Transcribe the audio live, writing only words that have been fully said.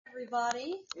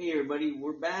everybody. Hey, everybody,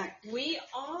 we're back. We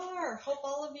are. Hope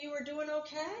all of you are doing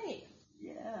okay.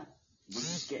 Yeah, we're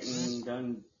just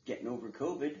getting over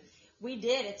COVID. We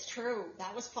did. It's true.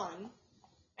 That was fun.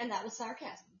 And that was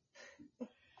sarcasm.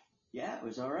 Yeah, it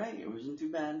was all right. It wasn't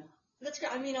too bad. That's good.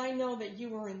 I mean, I know that you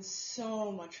were in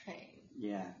so much pain.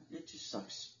 Yeah, it just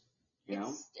sucks, you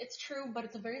know? It's true, but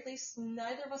at the very least,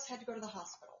 neither of us had to go to the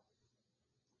hospital.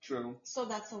 True. So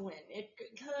that's a win. It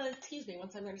kind of teased me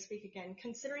once I'm going to speak again.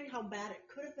 Considering how bad it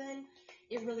could have been,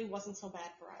 it really wasn't so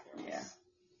bad for either of us.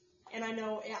 And I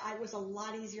know it was a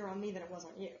lot easier on me than it was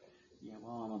on you. Yeah,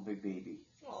 well, I'm a big baby.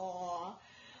 Aww.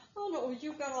 Oh no,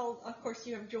 you've got of course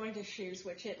you have joint issues,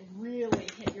 which it really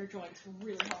hit your joints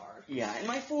really hard. Yeah, and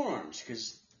my forearms,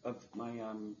 because of my,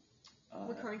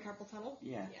 recurring carpal tunnel?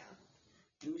 Yeah.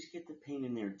 I always get the pain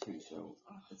in there too, so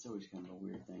that's always kind of a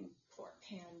weird thing. Poor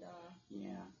panda.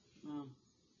 Yeah. Well,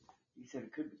 you said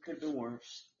it could have been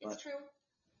worse. It's true.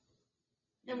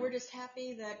 And we're just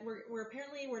happy that we're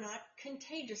apparently not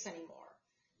contagious anymore,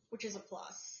 which is a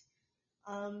plus.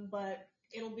 But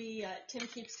it'll be, Tim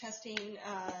keeps testing,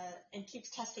 and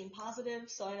keeps testing positive,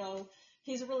 so I know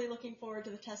he's really looking forward to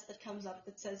the test that comes up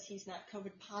that says he's not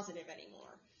COVID positive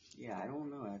anymore. Yeah, I don't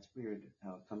know. That's weird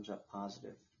how it comes up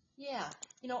positive. Yeah.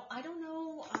 I don't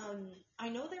know. I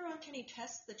know there aren't any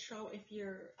tests that show if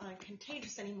you're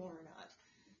contagious anymore or not.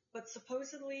 But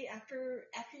supposedly after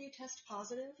you test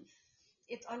positive,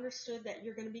 it's understood that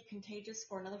you're going to be contagious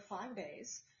for another 5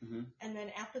 days. Mm-hmm. And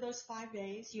then after those 5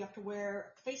 days, you have to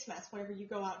wear a face mask whenever you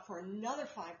go out for another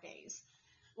 5 days.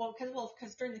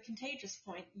 Because during the contagious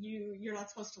point, you're not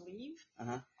supposed to leave.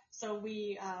 Uh-huh. So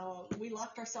we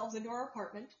locked ourselves into our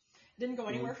apartment, didn't go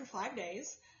anywhere for 5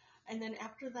 days. And then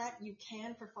after that, you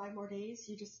can for 5 more days.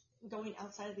 You just going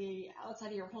outside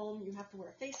of your home. You have to wear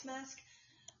a face mask.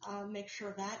 Make sure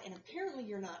of that. And apparently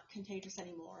you're not contagious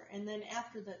anymore. And then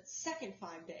after the second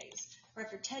 5 days, or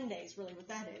after 10 days, really what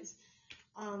that is,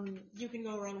 you can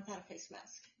go around without a face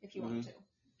mask if you want to.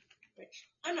 Which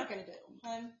I'm not going to do.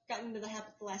 I've gotten into the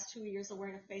habit the last 2 years of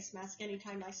wearing a face mask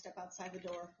anytime I step outside the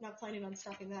door. Not planning on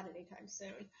stopping that anytime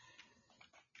soon.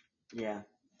 Yeah.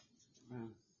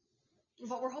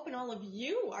 But we're hoping all of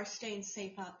you are staying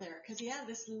safe out there. Because,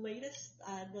 this latest,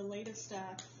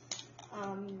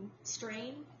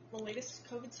 strain, the latest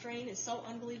COVID strain is so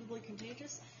unbelievably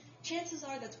contagious. Chances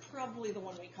are that's probably the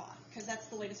one we caught. Because that's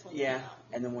the latest one. Yeah,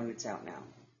 and the one that's out now.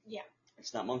 Yeah.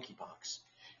 It's not monkeypox.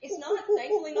 It's not.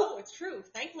 Thankfully, no. It's true.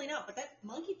 Thankfully not. But that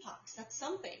monkeypox, that's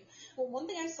something. Well, one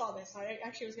thing I saw this. I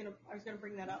was gonna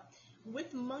bring that up.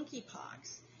 With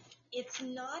monkeypox,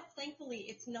 thankfully,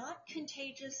 it's not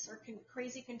contagious or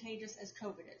crazy contagious as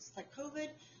COVID is. Like COVID,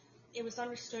 it was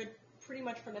understood pretty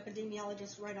much from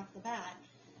epidemiologists right off the bat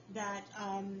that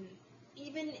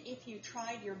even if you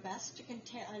tried your best to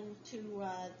contain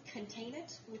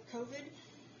it with COVID,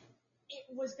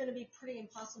 it was going to be pretty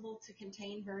impossible to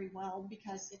contain very well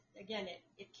because,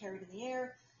 it carried in the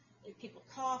air. If people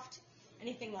coughed,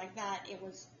 anything like that, it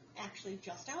was actually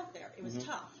just out there. It was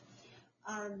tough.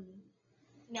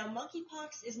 Now,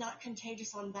 monkeypox is not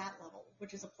contagious on that level,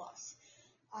 which is a plus.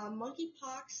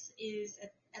 Monkeypox is,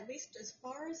 at least as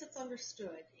far as it's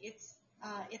understood, it's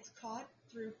caught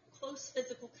through close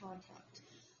physical contact.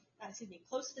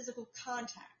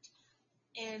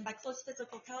 And by close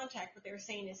physical contact, what they were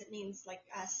saying is it means like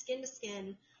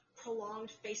skin-to-skin,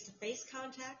 prolonged face-to-face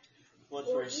contact,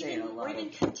 or even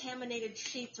contaminated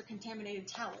sheets or contaminated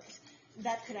towels.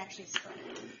 That could actually spread.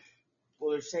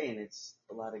 Well, they're saying it's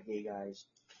a lot of gay guys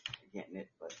getting it,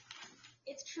 but...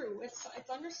 It's true. It's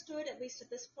understood, at least at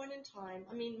this point in time.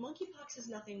 I mean, monkeypox is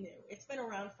nothing new. It's been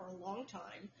around for a long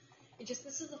time.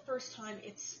 This is the first time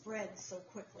it's spread so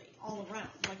quickly all around,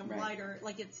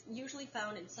 like it's usually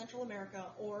found in Central America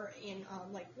or in,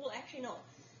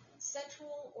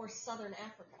 Central or Southern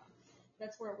Africa.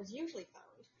 That's where it was usually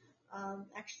found.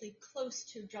 Actually close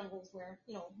to jungles where,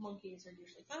 monkeys are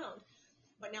usually found.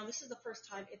 But now this is the first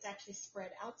time it's actually spread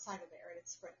outside of there, and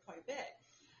it's spread quite a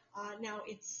bit. Now,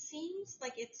 it seems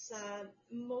like it's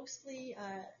mostly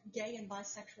gay and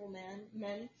bisexual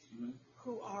men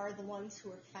who are the ones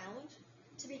who are found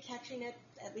to be catching it,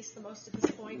 at least the most at this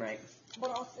point. Right.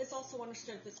 But it's also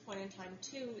understood at this point in time,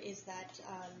 too, is that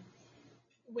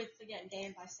with, again, gay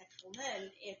and bisexual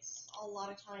men, it's a lot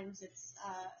of times it's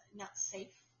not safe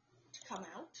to come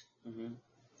out. Mm-hmm.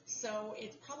 So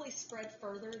it's probably spread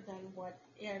further than what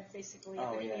basically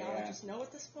epidemiologists know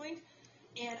at this point.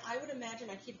 And I would imagine,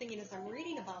 I keep thinking as I'm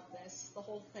reading about this, the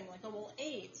whole thing,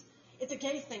 AIDS, it's a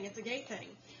gay thing.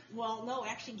 Well, no,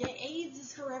 actually, AIDS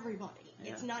is for everybody.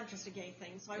 Yeah. It's not just a gay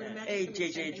thing. So I would imagine. Hey,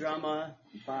 JJ Drama,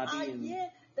 Bobby. Yeah,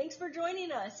 thanks for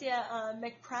joining us. Yeah,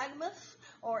 McPragmuth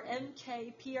or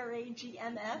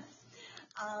MKPRAGMF,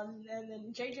 and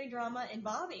then JJ Drama and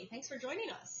Bobby. Thanks for joining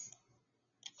us.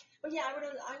 But yeah, I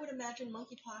would imagine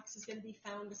monkeypox is going to be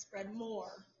found to spread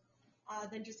more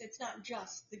than just, it's not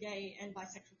just the gay and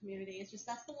bisexual community. It's just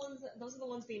those are the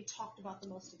ones being talked about the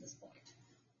most at this point.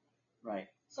 Right.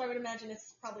 So I would imagine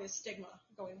it's probably a stigma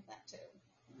going with that too.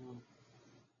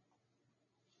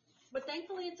 But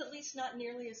thankfully, it's at least not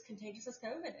nearly as contagious as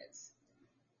COVID is.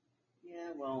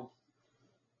 Yeah, well,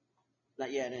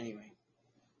 not yet anyway.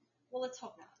 Well, let's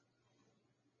hope not.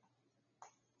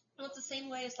 Well, it's the same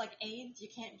way as like AIDS. You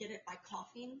can't get it by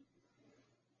coughing.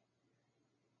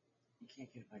 You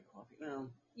can't get it by coughing. Well,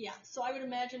 yeah, so I would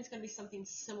imagine it's going to be something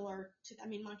similar to, I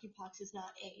mean, monkeypox is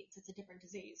not AIDS. It's a different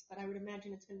disease. But I would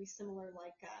imagine it's going to be similar,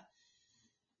 like,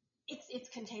 it's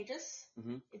contagious.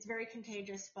 Mm-hmm. It's very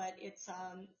contagious, but it's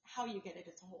how you get it.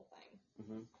 It's a whole thing.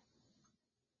 Mm-hmm.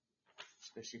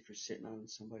 Especially for sitting on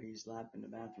somebody's lap in the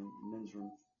bathroom, men's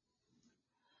room.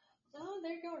 Oh,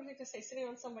 there you go. I was going to say sitting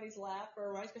on somebody's lap,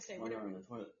 or I was going to say whatever. On the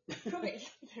toilet. Could be.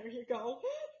 There you go.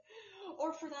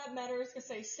 Or for that matter, I was going to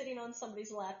say sitting on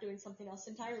somebody's lap doing something else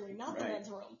entirely, not the men's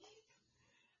room.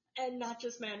 And not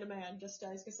just man to man. Just,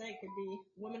 I was going to say, it could be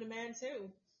woman to man too.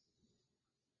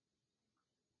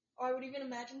 Or I would even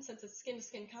imagine, since it's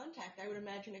skin-to-skin contact, I would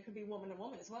imagine it could be woman to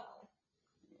woman as well.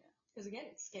 Yeah. Because again,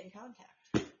 it's skin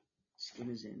contact. Skin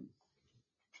is in.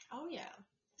 Oh yeah.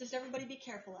 Just everybody be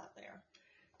careful out there.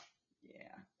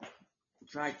 Yeah.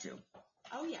 Try to.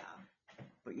 Oh yeah.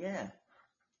 But yeah.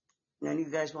 Any of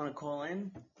you guys want to call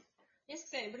in? Yes,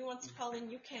 if anybody wants to call in,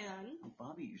 you can. Well,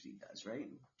 Bobby usually does, right?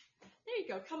 There you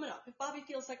go, coming up. If Bobby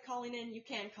feels like calling in, you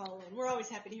can call in. We're always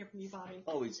happy to hear from you, Bobby.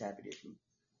 Always happy to hear from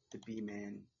the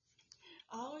B-man.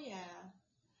 Oh yeah.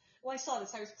 Well, I saw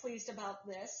this. I was pleased about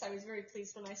this. I was very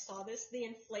pleased when I saw this. The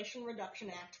Inflation Reduction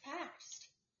Act passed.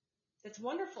 That's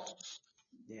wonderful.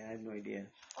 Yeah, I have no idea.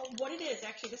 Oh, what it is,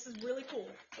 actually, this is really cool.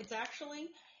 It's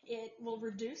actually, it will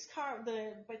reduce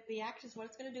but the act is what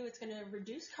it's going to do. It's going to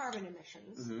reduce carbon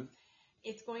emissions. Mm-hmm.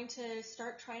 It's going to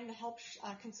start trying to help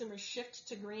consumers shift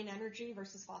to green energy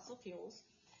versus fossil fuels.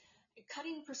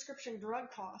 Cutting prescription drug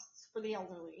costs for the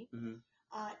elderly. Mm-hmm.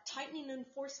 Tightening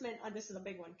enforcement, this is a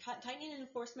big one, tightening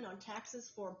enforcement on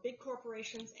taxes for big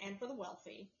corporations and for the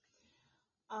wealthy.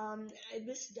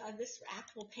 This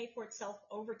act will pay for itself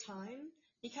over time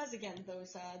because, again,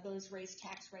 those raise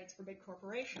tax rates for big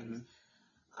corporations.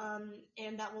 Mm-hmm.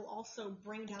 And that will also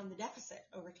bring down the deficit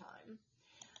over time.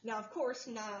 Now, of course,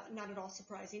 not at all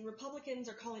surprising, Republicans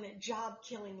are calling it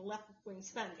job-killing left-wing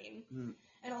spending. Mm-hmm.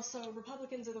 And also,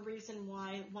 Republicans are the reason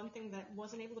why one thing that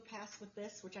wasn't able to pass with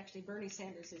this, which actually Bernie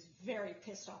Sanders is very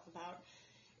pissed off about,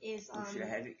 is... we should have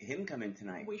had him come in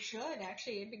tonight. We should,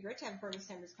 actually. It'd be great to have Bernie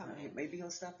Sanders come in. Maybe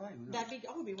he'll stop by.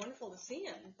 It'd be wonderful to see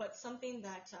him. But something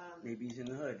that... maybe he's in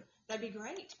the hood. That'd be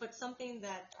great. But something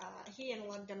that he and a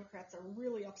lot of Democrats are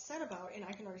really upset about, and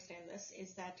I can understand this,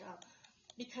 is that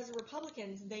because of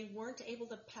Republicans, they weren't able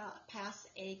to pass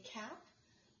a cap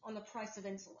on the price of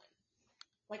insulin.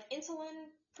 Like, insulin,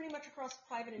 pretty much across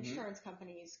private insurance mm-hmm.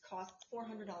 companies, costs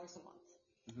 $400 a month.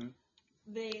 Mm-hmm.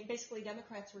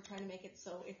 Democrats were trying to make it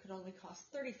so it could only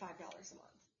cost $35 a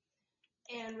month.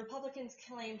 And Republicans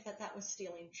claimed that was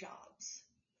stealing jobs.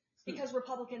 Because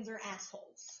Republicans are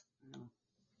assholes. No.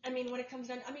 I mean, when it comes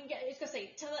down, I mean, it's gonna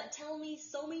say, show me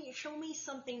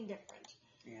something different.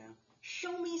 Yeah.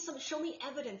 Show me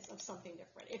evidence of something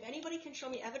different. If anybody can show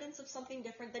me evidence of something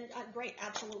different, then great,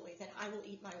 absolutely. Then I will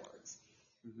eat my words.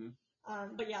 Mm-hmm.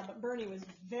 But Bernie was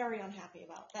very unhappy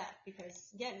about that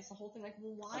because, again, it's the whole thing like,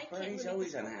 well, why can't Bernie's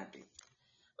always unhappy.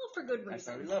 Well, for good reason. That's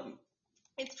why we love him.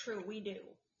 It's true, we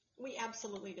do. We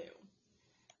absolutely do.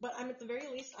 But at the very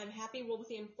least, I'm happy with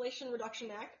the Inflation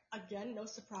Reduction Act. Again, no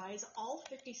surprise. All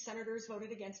 50 senators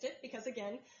voted against it because,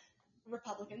 again,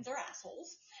 Republicans are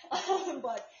assholes.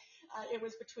 But it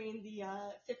was between the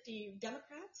 50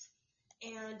 Democrats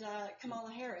and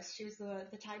Kamala Harris. She was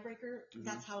the tiebreaker. Mm-hmm.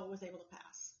 That's how it was able to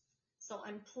pass. So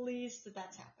I'm pleased that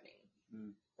that's happening.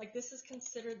 Mm. Like, this is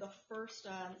considered the first,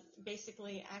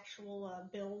 basically, actual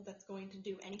bill that's going to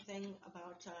do anything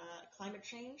about climate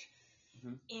change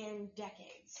mm-hmm. in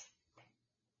decades.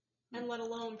 Mm. And let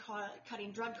alone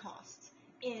cutting drug costs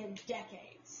in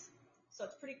decades. So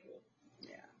it's pretty cool.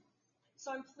 Yeah.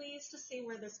 So I'm pleased to see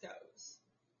where this goes.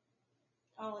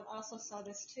 Oh, and also saw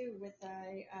this too with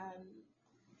I'm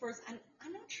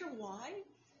not sure why.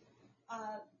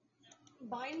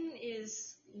 Biden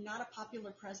is not a popular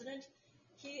president.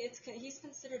 He's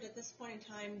considered at this point in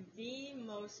time the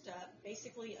most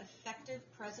basically effective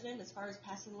president as far as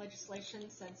passing legislation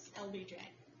since LBJ.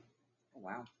 Oh,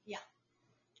 wow. Yeah.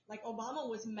 Like Obama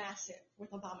was massive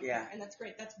with Obamacare, Yeah. and that's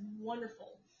great. That's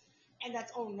wonderful. And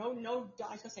that's, I was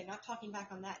going to say, not talking back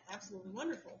on that. Absolutely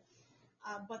wonderful.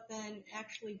 But then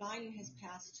actually Biden has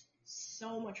passed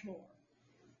so much more.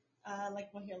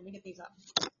 Well, here, let me get these up.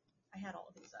 I had all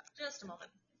of these up. Just a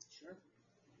moment. Sure.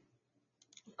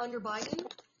 Under Biden,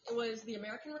 it was the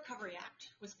American Recovery Act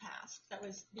was passed. That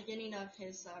was beginning of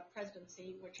his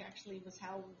presidency, which actually was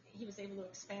how he was able to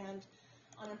expand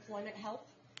unemployment help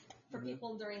for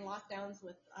people during lockdowns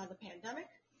with the pandemic.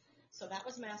 So that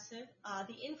was massive.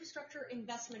 The Infrastructure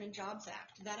Investment and Jobs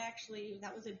Act,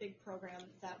 that was a big program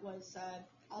that was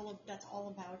that's all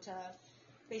about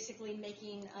basically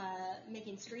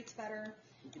making streets better.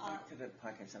 Get back to the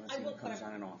podcast. I'm I will, it comes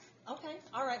on and off. Okay.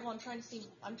 All right. Well,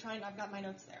 I've got my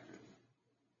notes there.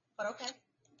 But okay.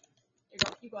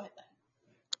 You go ahead then.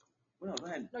 Well, no, go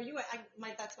ahead. No,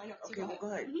 that's my notes. Okay,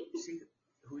 go ahead. See,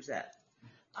 who's that?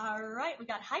 All right. We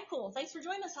got Hi Cool. Thanks for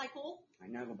joining us, Hi Cool. All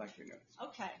right, now go back to your notes.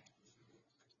 Okay. Let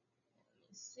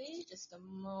me see. Just a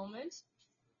moment.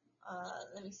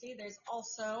 Let me see. There's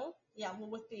also,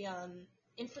 with the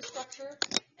Infrastructure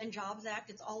and Jobs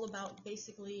Act, it's all about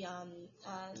basically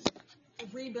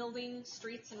rebuilding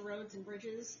streets and roads and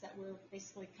bridges that were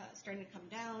basically starting to come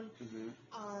down,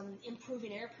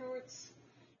 improving airports,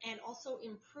 and also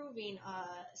improving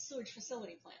sewage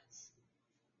facility plants.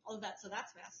 All of that, so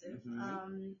that's massive.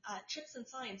 CHIPS and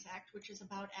Science Act, which is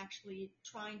about actually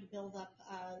trying to build up,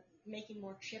 making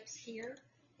more chips here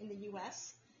in the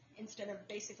U.S. instead of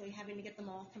basically having to get them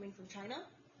all coming from China.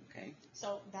 Okay.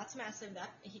 So that's massive.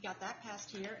 He got that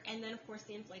passed here, and then of course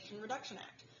the Inflation Reduction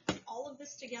Act. All of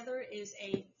this together is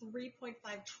a $3.5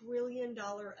 trillion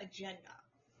agenda.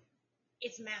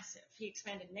 It's massive. He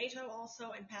expanded NATO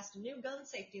also and passed a new gun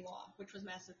safety law, which was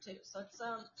massive too. So it's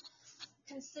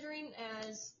considering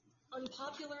as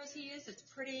unpopular as he is,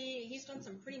 he's done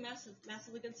some pretty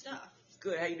massively good stuff.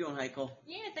 Good. How you doing, Heiko?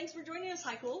 Yeah, thanks for joining us,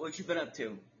 Heiko. What you been up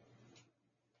to?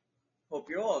 Hope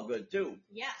you're all good too.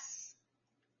 Yes.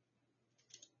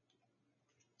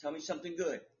 Tell me something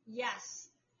good. Yes.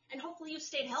 And hopefully you've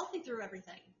stayed healthy through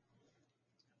everything.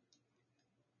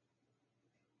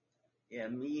 Yeah,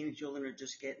 me and Julian are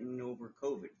just getting over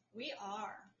COVID. We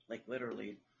are. Like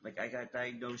literally. Like I got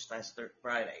diagnosed last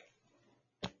Friday.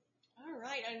 All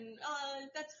right, and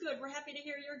that's good. We're happy to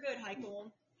hear you're good,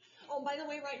 Heiko. Oh, by the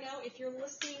way, right now, if you're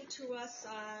listening to us,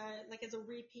 as a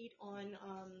repeat on,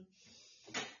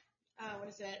 what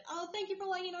is it? Oh, thank you for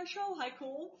liking our show,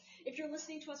 Heiko. If you're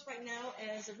listening to us right now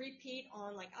as a repeat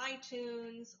on,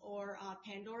 iTunes or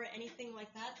Pandora, anything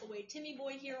like that, the way Timmy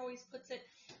Boy here always puts it,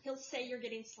 he'll say you're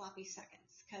getting sloppy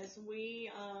seconds, because we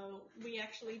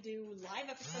actually do live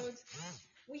episodes.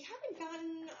 We haven't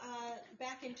gotten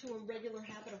back into a regular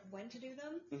habit of when to do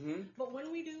them, but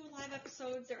when we do live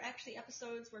episodes, they're actually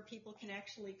episodes where people can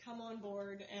actually come on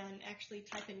board and actually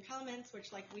type in comments,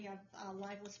 which we have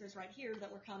live listeners right here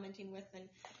that we're commenting with and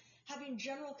having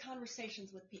general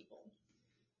conversations with people.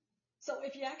 So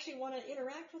if you actually want to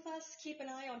interact with us, keep an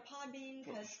eye on Podbean,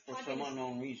 because for some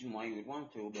unknown reason why you would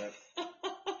want to, but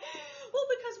well,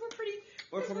 because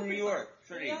we're from New York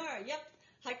City. We are, yep.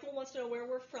 Heiko wants to know where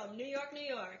we're from. New York, New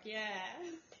York, yeah.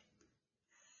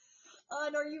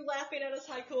 And are you laughing at us,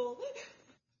 Heiko?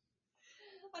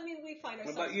 I mean, we find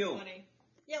ourselves What about you? funny.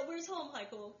 Yeah, where's home,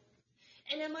 Heiko?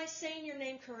 And am I saying your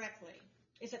name correctly?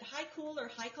 Is it Heiko or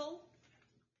Heiko?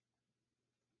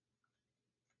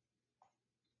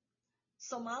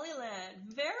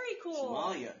 Somaliland. Very cool.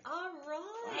 Somalia. All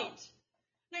right. Wow.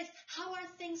 Nice. How are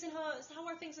things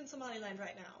in Somaliland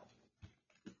right now?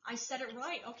 I said it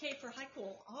right. Okay, for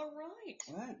Heiko. All right.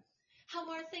 All right. How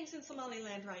are things in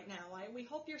Somaliland right now? We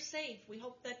hope you're safe. We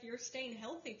hope that you're staying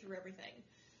healthy through everything.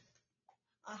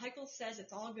 Heiko says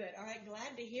it's all good. All right,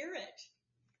 glad to hear it.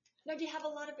 Now, do you have a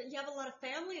lot of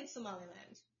family in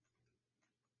Somaliland?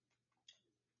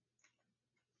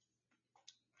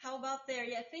 How about there?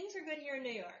 Yeah, things are good here in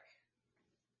New York.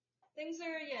 Things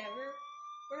are,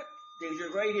 we're Things are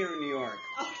great here in New York.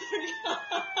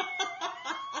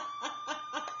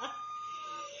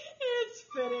 It's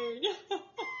fitting.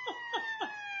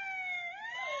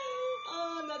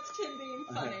 Oh, and that's Tim being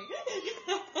funny.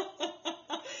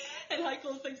 And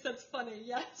Heiko thinks that's funny,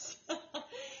 yes.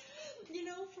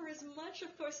 For as much,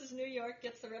 of course, as New York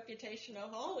gets the reputation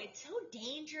of, oh, it's so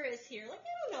dangerous here. I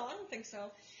don't know. I don't think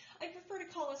so. I prefer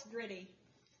to call us gritty.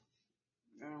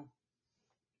 No.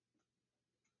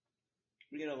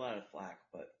 We get a lot of flack,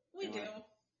 but... We do.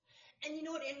 And you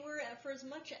know what? And we're for as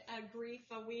much grief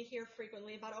we hear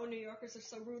frequently about, oh, New Yorkers are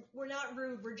so rude. We're not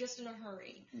rude. We're just in a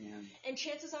hurry. Yeah. And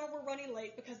chances are we're running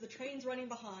late because the train's running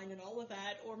behind and all of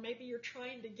that. Or maybe you're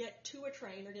trying to get to a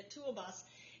train or get to a bus,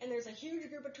 and there's a huge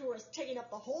group of tourists taking up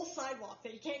the whole sidewalk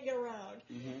that you can't get around.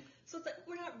 Mm-hmm. So it's like,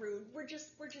 we're not rude. We're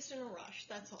just in a rush.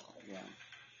 That's all. Yeah.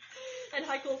 And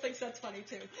Heiko thinks that's funny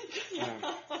too.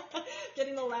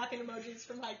 Getting the laughing emojis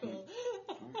from Heiko.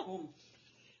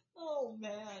 Oh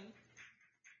man.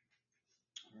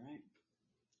 All right.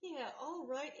 Yeah, all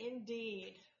right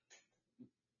indeed.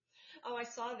 Oh, I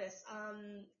saw this.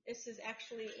 This is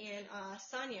actually in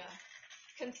Sanya,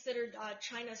 considered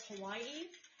China's Hawaii.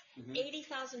 Mm-hmm.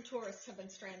 80,000 tourists have been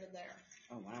stranded there.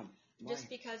 Oh, wow. Why? Just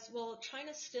because, well,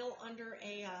 China's still under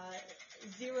a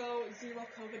zero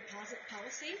COVID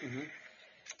policy. Mm-hmm.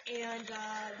 And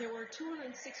there were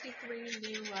 263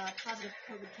 new positive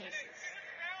COVID cases.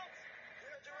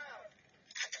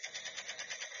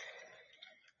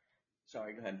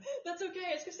 Sorry, go ahead. That's okay.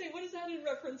 I was going to say, what is that in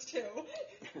reference to?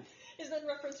 Is that in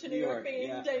reference to New New York being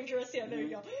yeah. dangerous? Yeah, there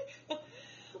Mm-hmm. you go.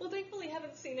 Well, thankfully,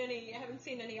 haven't seen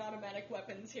any automatic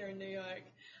weapons here in New York.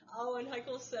 Oh, and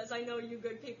Heiko says, I know you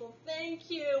good people. Thank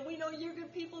you. We know you're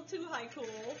good people too, Heiko.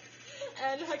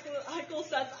 And Heiko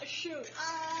says, shoot.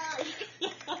 Ah!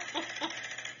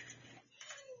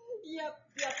 Yep.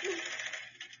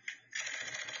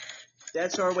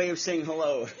 That's our way of saying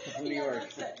hello in New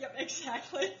York. That's it. Yep,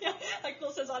 exactly.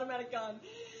 Heiko says automatic gun.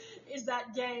 Is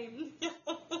that game?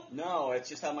 No, it's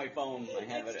just on my phone. I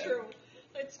have it's it. True.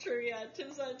 It's true, yeah. Tim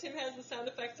has the sound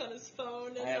effects on his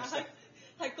phone, and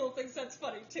Heiko thinks that's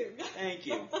funny too. Thank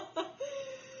you.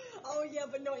 Oh yeah,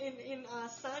 but no, in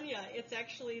Sanya, it's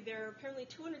actually there are apparently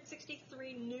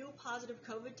 263 new positive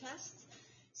COVID tests.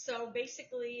 So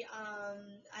basically,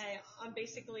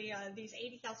 these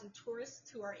 80,000 tourists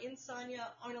who are in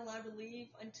Sanya aren't allowed to leave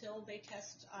until they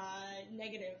test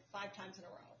negative 5 times in a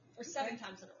row, or 7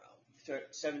 times in a row. So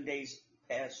 7 days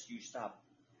past, you stop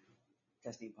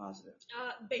testing positive.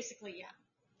 Basically, yeah.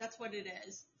 That's what it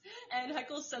is. And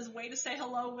Heiko says, way to say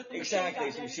hello with the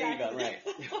Exactly, machine gun. Right.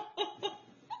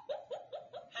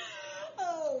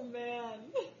 Oh,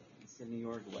 man. It's the New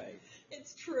York way.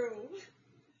 It's true.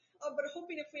 But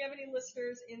hoping if we have any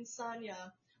listeners in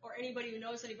Sanya, or anybody who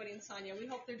knows anybody in Sanya, we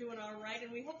hope they're doing all right,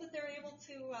 and we hope that they're able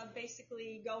to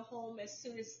basically go home as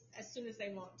soon as they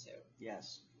want to.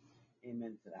 Yes.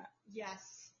 Amen to that.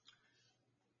 Yes.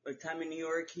 The time in New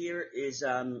York here is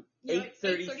 8:34.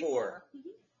 8:34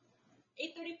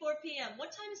 p.m.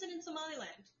 What time is it in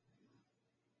Somaliland?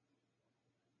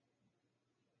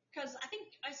 Because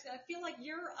I feel like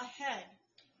you're ahead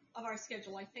of our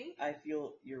schedule, I think. I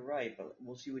feel you're right, but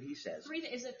we'll see what he says.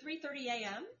 Is it 3:30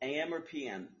 a.m.? A.M. or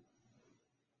P.M.?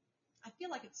 I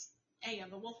feel like it's a.m.,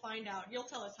 but we'll find out. You'll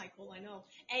tell us, Heiko, I know.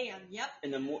 A.m., yep.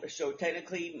 So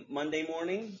technically Monday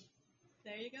morning?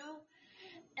 There you go.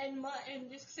 And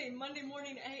just say Monday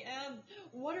morning a.m.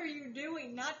 What are you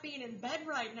doing not being in bed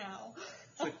right now?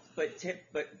 but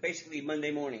basically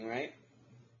Monday morning, right?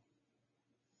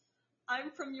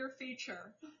 I'm from your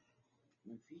feature.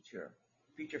 My feature?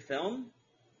 Feature film?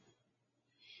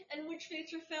 And which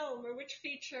feature film or which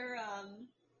feature are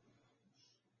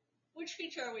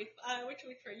we? Which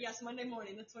feature? Yes, Monday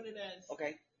morning. That's what it is.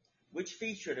 Okay. Which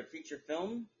feature? The feature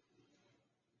film?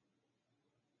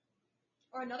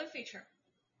 Or another feature?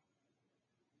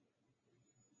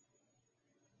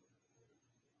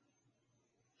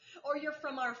 Or you're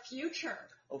from our future.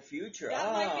 Oh, future.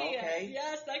 That might be okay. it.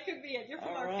 Yes, that could be it. You're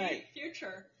from our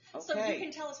future. Okay. So you can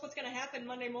tell us what's going to happen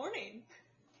Monday morning.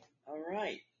 All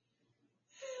right.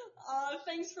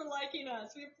 Thanks for liking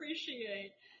us. We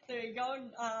appreciate. There you go.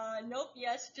 Nope.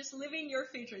 Yes. Just living your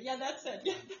future. Yeah, that's it.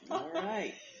 All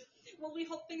right. Well, we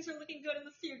hope things are looking good in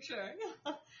the future.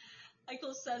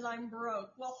 Michael says I'm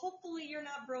broke. Well, hopefully you're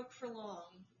not broke for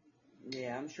long.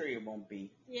 Yeah, I'm sure you won't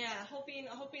be. Yeah, hoping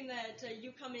that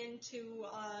you come into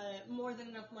more than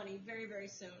enough money very, very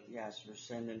soon. Yes, we're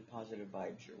sending positive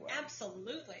vibes your way.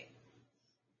 Absolutely.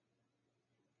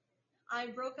 I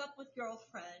broke up with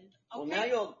girlfriend. Okay. Well,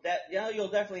 now you'll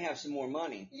definitely have some more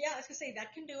money. Yeah, I was gonna say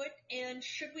that can do it. And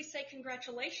should we say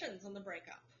congratulations on the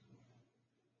breakup?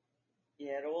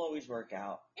 Yeah, it'll always work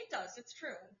out. It does. It's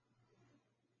true.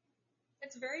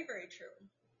 It's very, very true.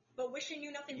 But wishing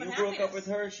you nothing but happiness. You broke up with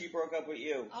her, she broke up with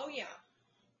you. Oh, yeah.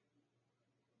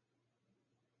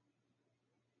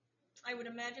 I would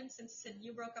imagine since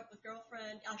you broke up with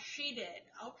girlfriend, she did.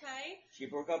 Okay. She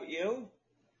broke up with you?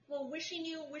 Well, wishing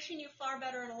you far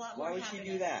better and a lot more happiness. Why would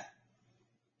she do that?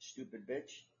 Stupid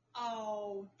bitch.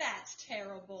 Oh, that's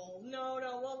terrible. No.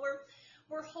 Well,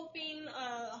 we're hoping,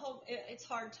 it's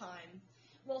hard time.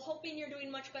 Well, hoping you're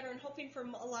doing much better and hoping for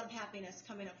a lot of happiness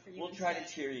coming up for you. We'll try to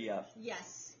instead. cheer you up.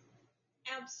 Yes,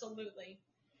 absolutely.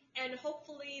 And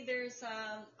hopefully there's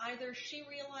either she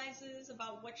realizes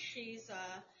about what she's,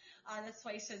 that's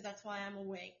why he says that's why I'm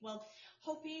awake. Well,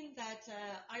 hoping that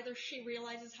either she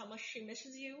realizes how much she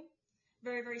misses you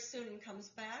very, very soon and comes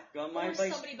back, Well, or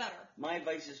somebody better. My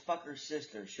advice is fuck her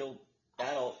sister.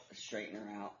 That'll straighten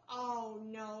her out. Oh,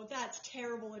 no, that's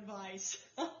terrible advice.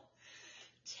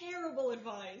 Terrible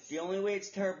advice. The only way it's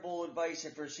terrible advice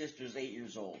if her sister's 8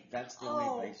 years old. That's the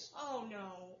only advice. Oh,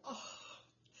 no. Oh.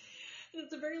 At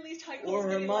the very least, Heiko Or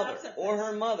her mother. Or this.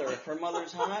 her mother. If her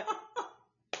mother's hot.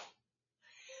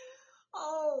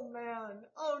 Oh, man.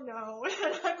 Oh, no.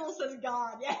 And Heiko says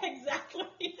God. Yeah,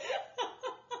 exactly.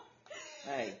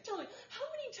 Hey. Tell me, how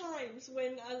many times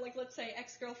when, let's say,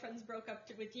 ex-girlfriends broke up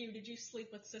with you, did you sleep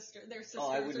with their sisters?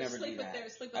 Oh, I would or never sleep do with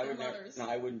that. Sleep with their mothers? No,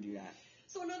 I wouldn't do that.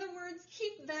 So, in other words,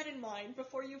 keep that in mind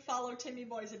before you follow Timmy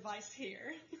Boy's advice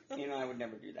here. I would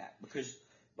never do that. Because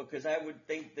I would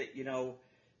think that,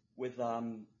 with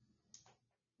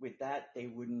that, they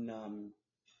wouldn't,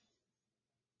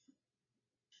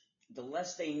 the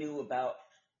less they knew about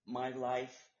my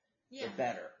life, the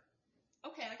better.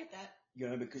 Okay, I get that.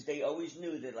 Because they always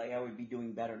knew that I would be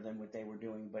doing better than what they were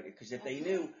doing. But because if they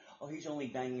knew, he's only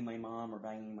banging my mom or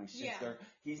banging my sister,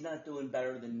 he's not doing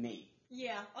better than me.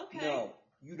 Yeah, okay. No,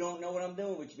 you don't know what I'm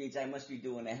doing, which means I must be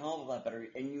doing a hell of a lot better,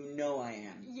 and I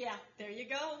am. Yeah, there you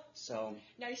go. So.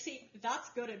 Now you see, that's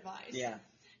good advice. Yeah.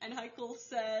 And Heiko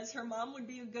says her mom would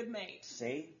be a good mate.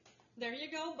 See? There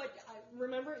you go, but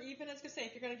remember, even as I say,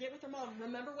 if you're going to get with her mom,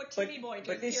 remember what Timmy Boy did.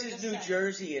 But this is New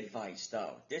Jersey advice,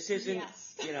 though. This isn't,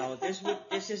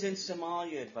 this isn't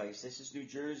Somalia advice. This is New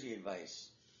Jersey advice.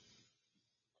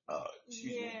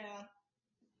 Excuse me.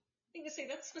 I think to say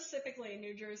that's specifically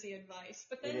New Jersey advice.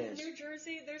 But then New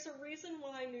Jersey, there's a reason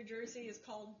why New Jersey is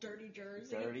called Dirty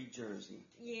Jersey. Dirty Jersey.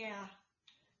 Yeah.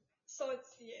 So it's,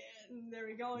 there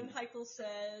we go. And Heiko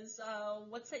says,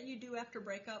 what's that you do after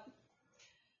breakup?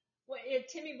 What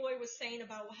Timmy Boy was saying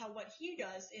about what he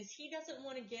does is he doesn't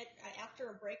want to get, after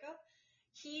a breakup,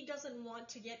 he doesn't want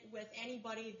to get with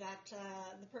anybody that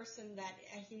the person that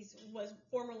he was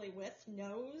formerly with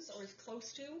knows or is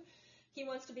close to. He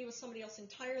wants to be with somebody else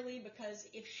entirely because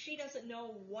if she doesn't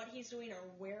know what he's doing or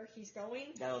where he's going,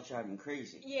 that'll drive him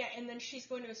crazy. Yeah, and then she's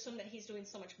going to assume that he's doing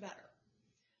so much better.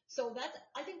 So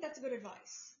I think that's good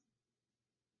advice.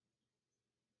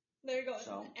 There you go.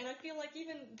 So, and I feel like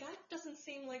even that doesn't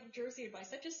seem like Jersey advice.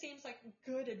 That just seems like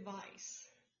good advice.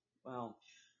 Well,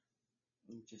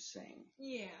 I'm just saying.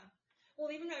 Yeah.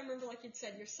 Well, even I remember, like you'd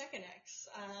said, your second ex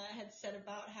had said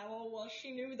about how,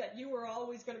 she knew that you were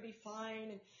always going to be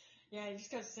fine. And, you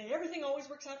just got to say, everything always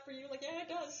works out for you. Like, yeah, it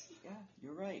does. Yeah,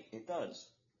 you're right. It does.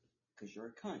 Because you're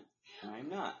a cunt. And I'm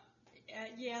not.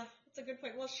 Yeah, that's a good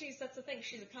point. Well, that's the thing.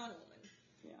 She's a con woman.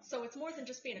 Yeah. So it's more than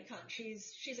just being a cunt.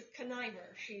 She's a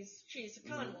conniver. She's a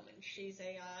con woman. She's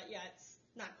it's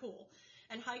not cool.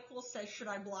 And Heiko says, should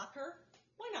I block her?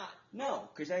 Why not? No,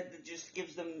 because that just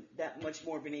gives them that much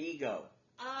more of an ego.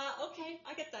 Okay,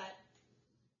 I get that.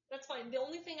 That's fine. The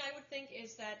only thing I would think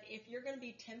is that if you're going to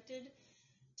be tempted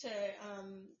to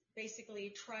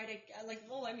basically try to,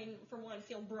 for one,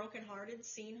 feel brokenhearted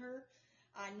seeing her,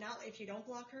 not if you don't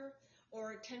block her,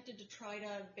 or tempted to try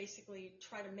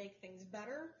to make things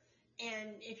better.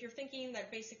 And if you're thinking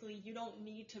that basically you don't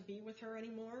need to be with her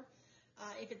anymore,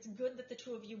 if it's good that the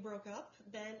two of you broke up,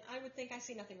 then I would think I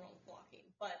see nothing wrong with blocking.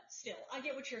 But still, I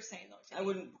get what you're saying, though, Timmy. I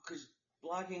wouldn't, because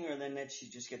blocking her, then she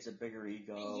just gets a bigger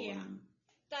ego. Yeah.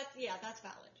 That's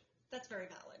valid. That's very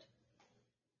valid.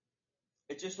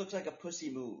 It just looks like a pussy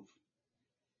move.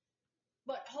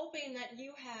 But hoping that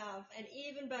you have an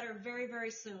even better very,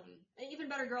 very soon, an even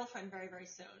better girlfriend very, very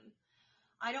soon.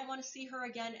 I don't want to see her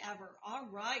again ever. All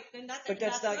right, then that's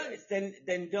not good.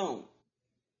 Then don't.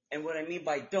 And what I mean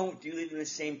by don't, do you live in the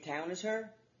same town as her?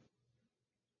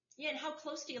 Yeah, and how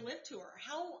close do you live to her?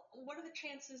 What are the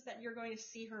chances that you're going to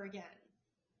see her again?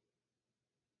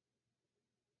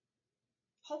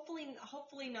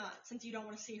 Hopefully not, since you don't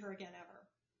want to see her again ever.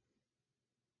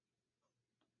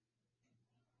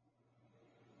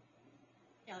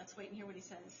 Yeah, let's wait and hear what he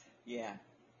says. Yeah.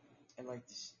 I'd like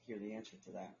to hear the answer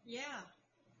to that. Yeah.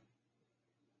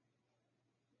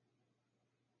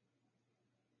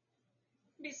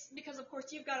 Because, of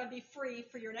course, you've got to be free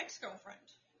for your next girlfriend.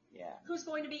 Yeah. Who's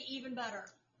going to be even better?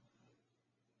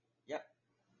 Yep.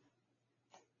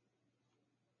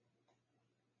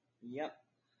 Yep.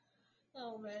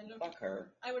 Oh, man. Fuck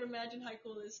her. I would imagine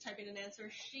Heiko is typing an answer.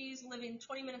 She's living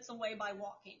 20 minutes away by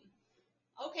walking.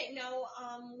 Okay, now,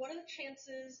 what are the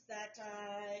chances that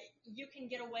you can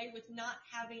get away with not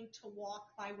having to walk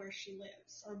by where she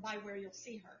lives or by where you'll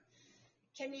see her?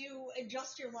 Can you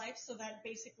adjust your life so that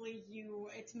basically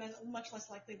it's much less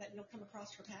likely that you'll come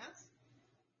across her path?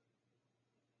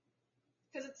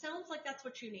 Because it sounds like that's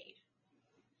what you need.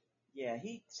 Yeah,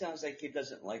 he sounds like he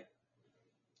doesn't like.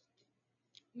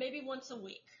 Maybe once a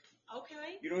week.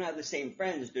 Okay. You don't have the same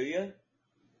friends, do you?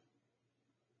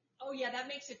 Oh yeah, that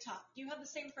makes it tough. Do you have the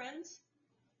same friends?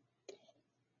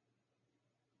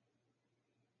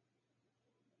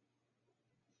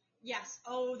 Yes.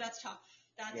 Oh, that's tough.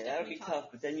 That's that would be tough.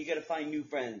 But then you got to find new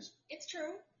friends. It's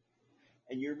true.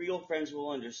 And your real friends will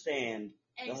understand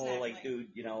the whole, like, dude,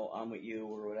 I'm with you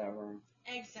or whatever.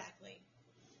 Exactly.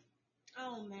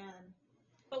 Oh, man.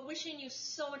 But wishing you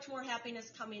so much more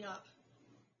happiness coming up.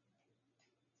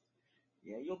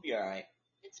 Yeah, you'll be alright.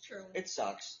 It's true. It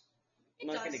sucks. I'm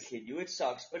not going to kid you. It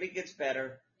sucks, but it gets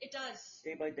better. It does.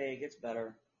 Day by day, it gets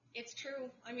better. It's true.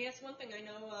 I mean, that's one thing I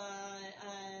know.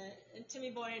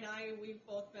 Timmy Boy and I, we've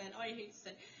both been. Oh, I hate to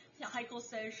say. Heichel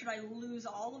says, "Should I lose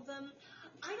all of them?"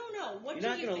 I don't know. What You're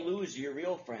not going to lose your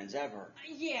real friends ever.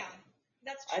 Yeah,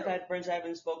 that's true. I've had friends I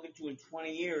haven't spoken to in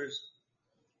 20 years,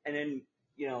 and then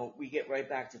we get right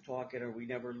back to talking, or we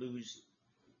never lose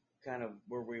kind of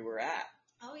where we were at.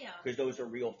 Oh yeah. Because those are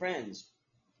real friends.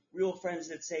 Real friends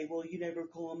that say, well, you never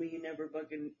call me, you never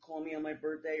fucking call me on my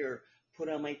birthday, or put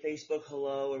on my Facebook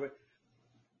hello, or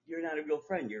you're not a real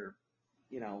friend. You're,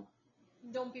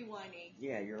 Don't be whiny.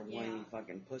 Yeah, you're a whiny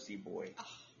fucking pussy boy.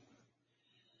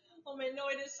 Oh man, no,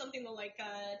 it is something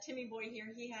that Timmy Boy here,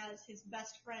 he has his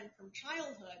best friend from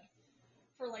childhood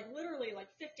for literally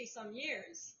 50 some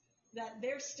years that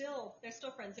they're still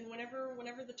friends. And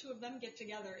whenever the two of them get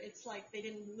together, it's like they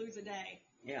didn't lose a day.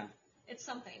 Yeah. It's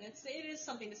something. It is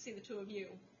something to see the two of you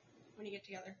when you get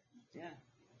together. Yeah.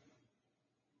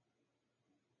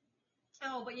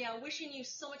 Oh, but yeah, wishing you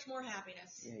so much more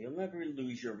happiness. Yeah, you'll never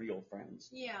lose your real friends.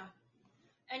 Yeah.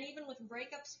 And even with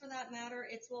breakups for that matter,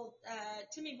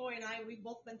 Timmy Boy and I, we've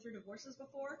both been through divorces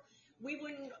before. We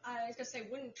wouldn't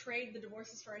trade the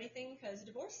divorces for anything, because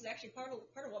divorce is actually part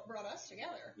of what brought us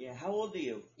together. Yeah, how old are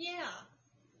you? Yeah.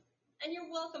 And you're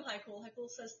welcome, Heichel. Heichel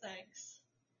says thanks.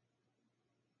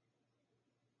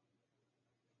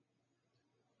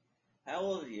 How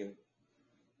old are you?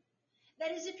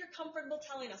 That is if you're comfortable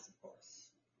telling us, of course.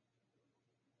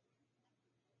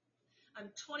 I'm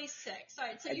 26. All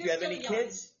right, so you're still young. Do you have any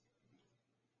kids?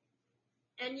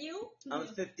 And you? I'm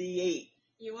 58.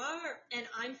 You are, and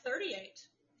I'm 38.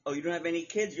 Oh, you don't have any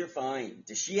kids? You're fine.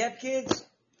 Does she have kids?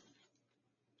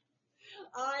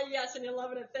 Yes, and you're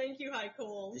loving it. Thank you,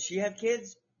 Heichel. Does she have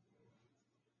kids?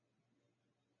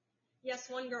 Yes,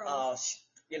 one girl. Oh,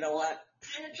 you know what?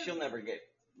 She'll never get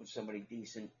with somebody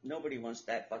decent. Nobody wants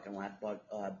that fucking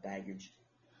baggage.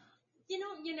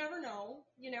 You never know.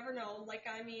 You never know.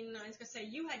 I was gonna say,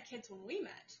 you had kids when we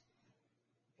met.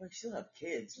 Well, you still have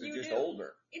kids. They're just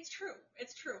older. It's true.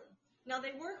 It's true. Now,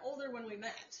 they weren't older when we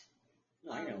met.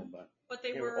 No, I know, but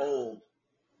they were old.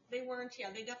 They weren't,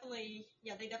 they definitely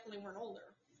weren't older.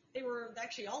 They were,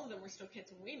 actually, all of them were still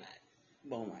kids when we met.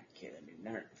 Well, not a kid. I mean,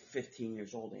 they're 15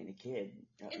 years old, ain't a kid.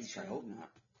 At least I hope not.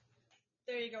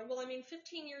 There you go. Well,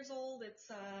 15 years old,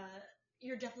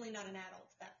 you're definitely not an adult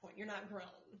at that point. You're not grown.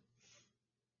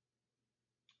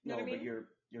 No, but you're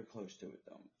close to it,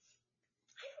 though.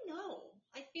 I don't know.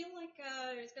 I feel like,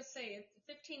 I was going to say, at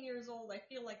 15 years old, I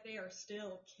feel like they are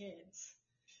still kids.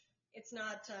 It's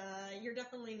not, you're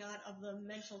definitely not of the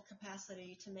mental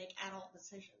capacity to make adult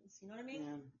decisions. You know what I mean?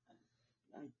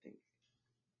 Yeah, I think.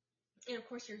 And of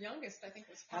course, your youngest, I think,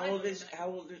 was 5. How old is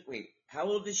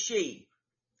she?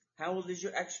 How old is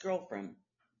your ex-girlfriend?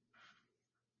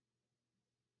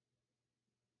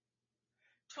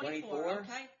 24.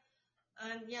 Okay.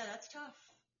 Yeah, that's tough.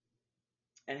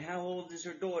 And how old is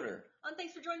her daughter?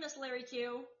 Thanks for joining us, Larry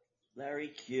Q. Larry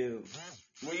Q.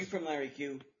 Where are you from, Larry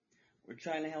Q? We're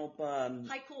trying to help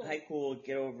Heichel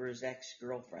get over his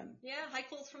ex-girlfriend. Yeah,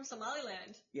 Heichel's from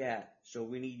Somaliland. Yeah, so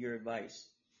we need your advice.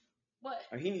 What?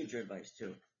 Or he needs your advice,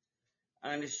 too.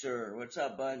 Sir. What's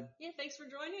up, bud? Yeah, thanks for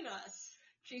joining us.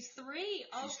 She's 3.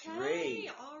 She's 3.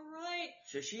 All right.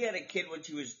 So she had a kid when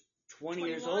she was 21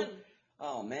 years old?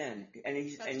 Oh, man. And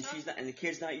the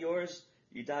kid's not yours?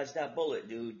 You dodged that bullet,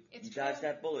 dude. You dodged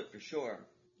that bullet for sure.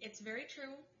 It's very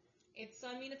true. It's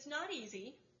not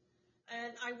easy.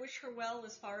 And I wish her well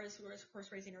as far as, of course,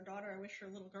 raising her daughter. I wish her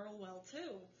little girl well,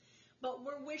 too. But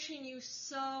we're wishing you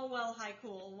so well,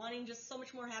 Heichel. Wanting just so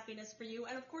much more happiness for you.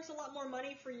 And, of course, a lot more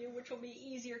money for you, which will be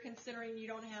easier considering you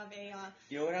don't have a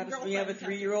You know what happens when you have a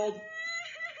 3-year-old?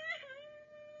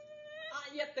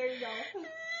 Yep, there you go.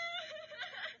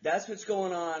 That's what's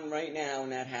going on right now in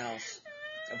that house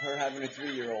of her having a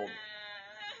 3-year-old.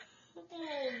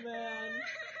 Oh, man.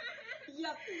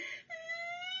 Yep.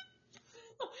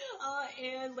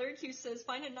 And Larry Q says,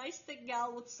 find a nice thick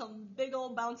gal with some big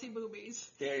old bouncy boobies.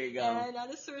 There you go. And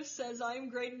Anasur says, I'm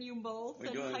great and you both. We're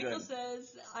and doing Heiko good.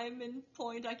 says, I'm in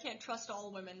point. I can't trust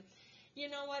all women. You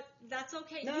know what? That's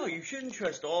okay. No, you shouldn't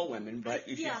trust all women, but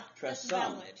you should trust that's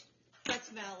some. valid. That's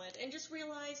valid. And just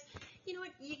realize, you know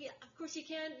what? Of course you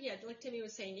can't. Yeah, like Timmy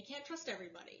was saying, you can't trust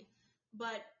everybody,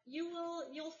 but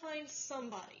you'll find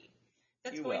somebody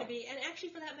that's You going will. to be. And actually,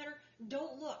 for that matter,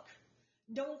 don't look.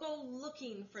 Don't go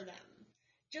looking for them.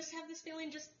 Just have this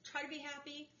feeling. Just try to be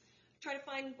happy. Try to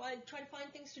find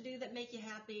things to do that make you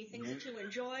happy, things that you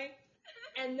enjoy,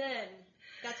 and then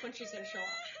that's when she's going to show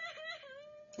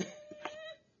up.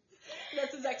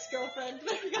 That's his ex-girlfriend.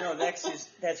 No,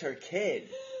 that's her kid.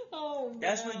 Oh, man.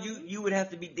 That's what you would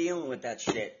have to be dealing with that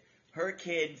shit. Her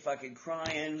kid fucking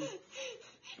crying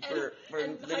for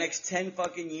the next 10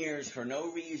 fucking years for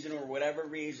no reason or whatever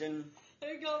reason.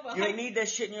 There you go. You don't need that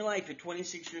shit in your life. At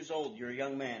 26 years old, you're a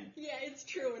young man. Yeah, it's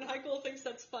true, and Heiko thinks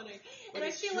that's funny. But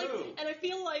and it's I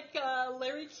feel like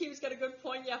Larry Q's got a good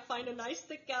point. Yeah, find a nice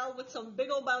thick gal with some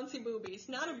big old bouncy boobies.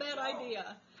 Not a bad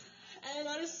idea.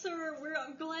 And sir,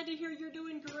 I'm glad to hear you're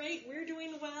doing great. We're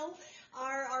doing well.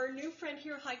 Our new friend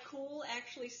here, Haikul,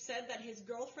 actually said that his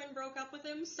girlfriend broke up with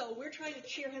him, so we're trying to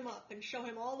cheer him up and show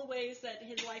him all the ways that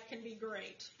his life can be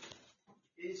great.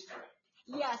 Is great.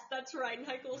 Yes, that's right. And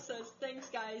Heiko says, "Thanks,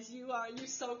 guys. You're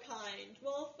so kind."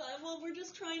 Well, we're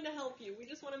just trying to help you. We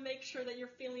just want to make sure that you're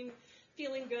feeling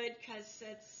good, because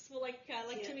it's like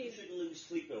to me. You shouldn't lose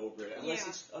sleep over it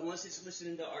unless it's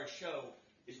listening to our show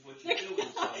is what you're doing.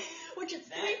 So which it's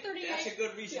 3:30 a.m. That's a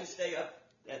good reason to stay up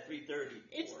at 3:30.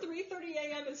 It's 3:30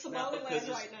 a.m. in Somaliland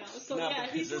right now. So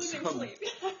he's losing sleep.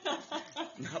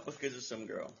 Not because of some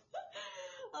girl.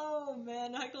 Oh,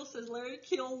 man. Heiko says, Larry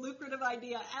Keel, lucrative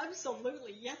idea.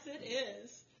 Absolutely. Yes, it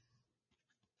is.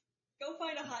 Go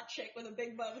find a hot chick with a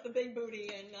big booty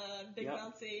and big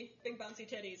bouncy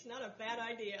titties. Not a bad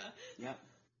idea. Yep.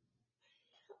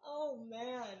 Oh,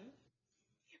 man.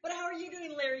 But how are you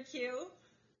doing, Larry Q?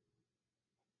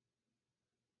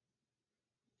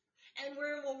 And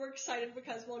we're excited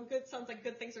because, sounds like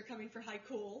good things are coming for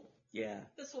Haikul. Yeah.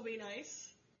 This will be nice.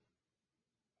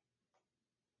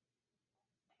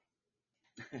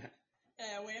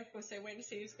 Wait to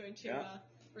see who's going to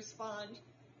respond.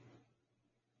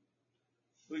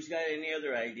 Who's got any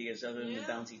other ideas other than the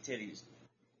bouncy titties?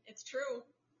 It's true.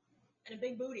 And a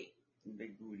big booty.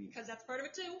 Big booty. Because that's part of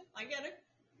it too. I get it.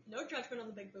 No judgment on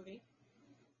the big booty.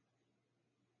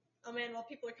 Oh man, while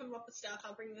people are coming up with stuff,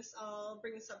 I'll bring this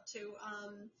up too.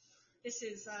 This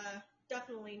is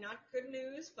definitely not good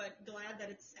news, but glad that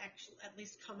it's actually at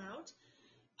least come out.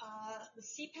 The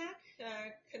CPAC,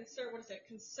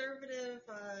 conservative,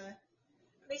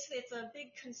 basically it's a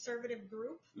big conservative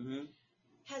group,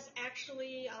 has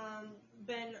actually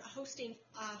been hosting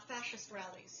fascist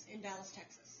rallies in Dallas,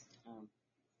 Texas.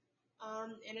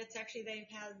 And it's actually, they've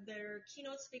had their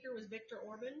keynote speaker was Viktor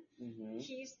Orban.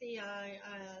 He's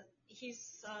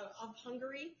he's of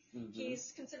Hungary.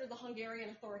 He's considered the Hungarian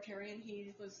authoritarian.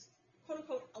 He was quote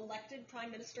unquote elected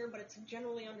prime minister, but it's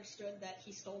generally understood that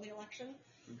he stole the election.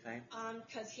 Okay.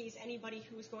 Because anybody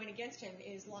who's going against him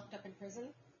is locked up in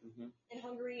prison in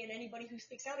Hungary, and anybody who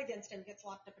speaks out against him gets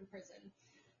locked up in prison.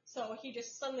 So he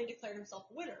just suddenly declared himself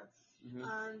a winner.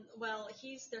 Well,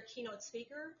 he's their keynote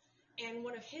speaker, and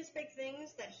one of his big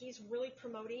things that he's really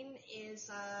promoting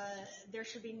is there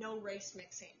should be no race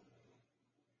mixing.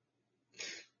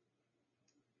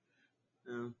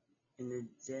 In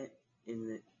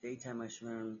the daytime I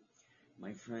surround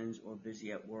my friends or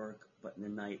busy at work, but in the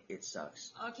night it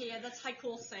sucks. Okay, yeah, that's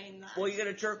Haikul saying that. Well, you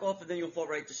gotta jerk off and then you'll fall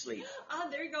right to sleep.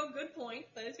 There you go, good point.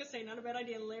 I was gonna say, not a bad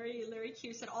idea. Larry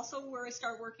Q said, also where I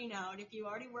start working out. If you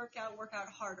already work out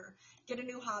harder. Get a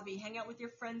new hobby. Hang out with your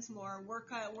friends more.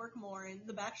 Work more. And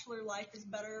the bachelor life is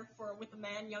better with a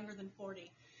man younger than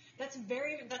 40. That's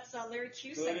Larry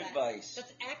Q said that. Good advice.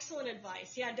 That's excellent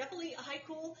advice. Yeah, definitely,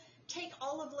 Haikul, take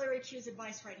all of Larry Q's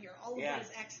advice right here. All of it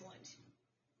is excellent.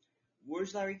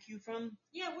 Where's Larry Q from?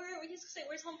 Yeah,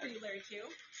 where's home for you, Larry Q?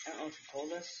 I don't know if you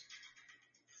told us.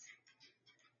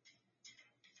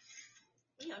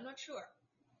 Yeah, I'm not sure.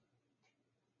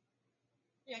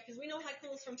 Yeah, because we know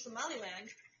Haikul is from Somaliland.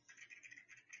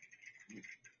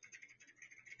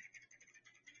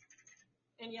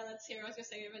 And yeah, let's hear. I was going to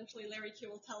say, eventually Larry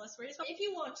Q will tell us where he's from. If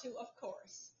you want to, of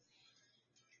course.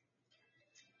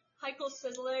 Haikul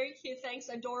says, Larry Q, thanks,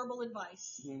 adorable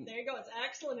advice. There you go, it's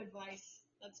excellent advice.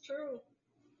 That's true.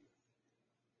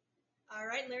 All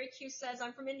right, Larry Q says,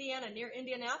 I'm from Indiana, near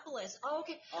Indianapolis. Oh,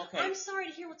 okay. Okay. I'm sorry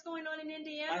to hear what's going on in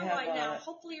Indiana I have, right now.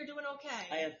 Hopefully you're doing okay.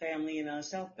 I have family in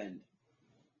South Bend.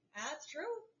 That's true.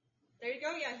 There you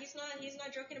go. Yeah, he's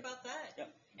not joking about that.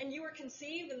 Yep. And you were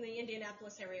conceived in the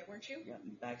Indianapolis area, weren't you? Yeah,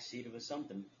 in the back seat of a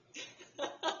something.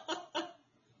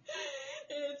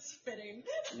 It's fitting.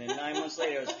 And then 9 months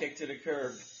later, I was kicked to the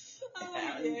curb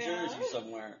out in yeah. Jersey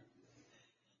somewhere.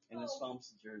 In the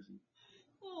swamps of Jersey.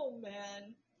 Oh,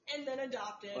 man. And then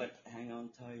adopted. But hang on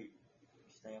tight.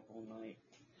 Stay up all night.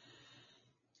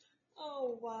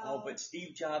 Oh, wow. Oh, but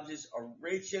Steve Jobs'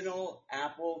 original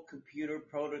Apple computer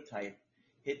prototype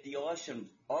hit the auction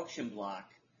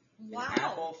block. Wow. And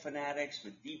Apple fanatics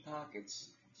with deep pockets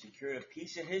secured a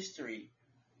piece of history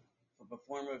for the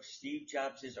form of Steve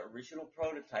Jobs' original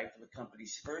prototype for the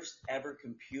company's first ever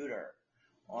computer.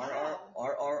 Wow.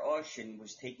 RR Auction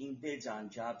was taking bids on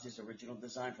Jobs' original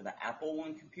design for the Apple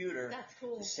I computer. That's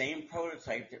cool. The same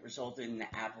prototype that resulted in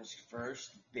Apple's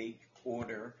first big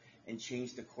order and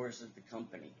changed the course of the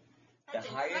company. That's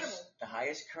incredible. The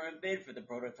highest current bid for the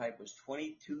prototype was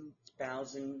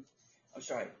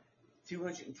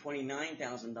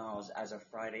 $229,000 as of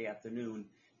Friday afternoon.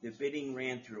 The bidding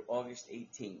ran through August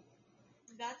 18th.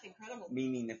 That's incredible.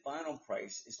 Meaning the final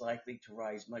price is likely to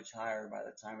rise much higher by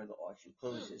the time of the auction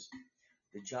closes.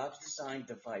 The Jobs designed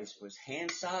device was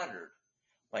hand soldered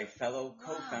by fellow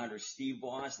co-founder Steve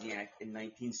Wozniak in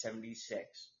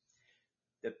 1976.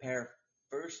 The pair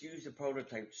first used the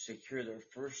prototype to secure their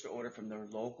first order from their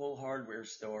local hardware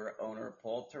store owner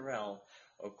Paul Terrell,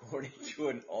 according to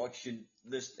an auction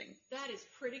listing. That is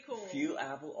pretty cool. Few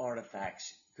Apple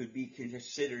artifacts could be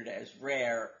considered as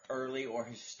rare, early, or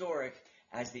historic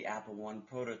as the Apple I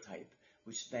prototype,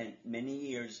 which spent many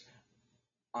years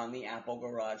on the Apple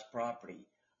Garage property,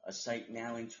 a site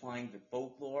now entwined with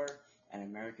folklore and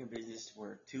American business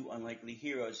where two unlikely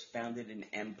heroes founded an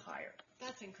empire.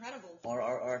 That's incredible.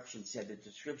 RR Auction said the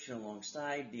description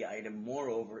alongside the item,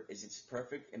 moreover, is its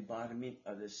perfect embodiment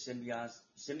of the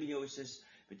symbiosis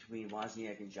between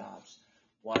Wozniak and Jobs.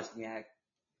 Wozniak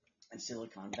and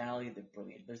Silicon Valley, the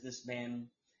brilliant businessman,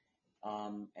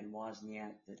 and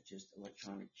Wozniak, the just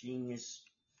electronic genius.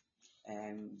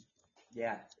 And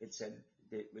yeah, it said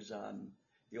it was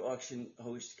the auction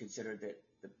host considered that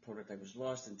the prototype was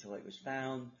lost until it was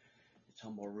found. Its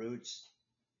humble roots.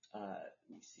 Let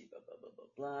me see, blah, blah, blah, blah,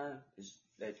 blah, is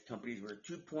that companies were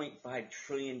 $2.5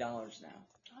 trillion now.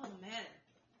 Oh, man.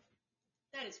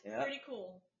 That is pretty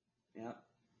cool. Yeah.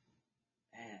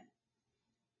 Man.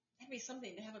 That'd be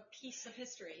something to have a piece of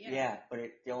history. Yeah. Yeah, but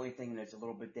the only thing that's a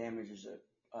little bit damaged is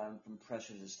from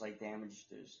pressure, there's slight damage.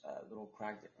 There's a little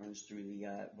crack that runs through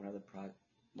the one of the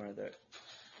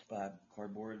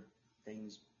cardboard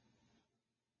things.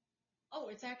 Oh,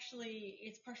 it's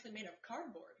partially made of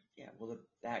cardboard. Yeah, well,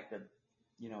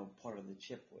 part of the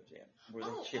chip was, where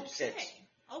the chip okay. sits.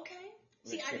 Okay.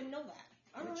 See, I didn't know that.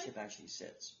 All right. The chip actually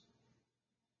sits.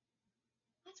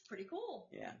 That's pretty cool.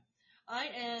 Yeah. All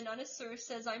right, and Anasur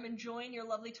says, I'm enjoying your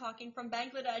lovely talking from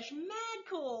Bangladesh. Mad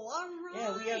cool. All right.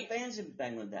 Yeah, we have fans in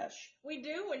Bangladesh. We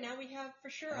do, and now we have, for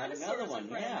sure, I have Anasur another as a one,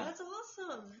 friend. yeah. That's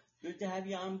awesome. Good to have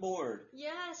you on board.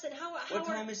 Yes, and what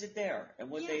time is it there? And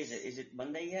what day is it? Is it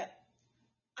Monday yet?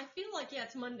 I feel like,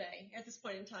 it's Monday at this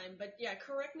point in time. But,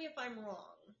 correct me if I'm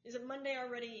wrong. Is it Monday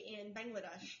already in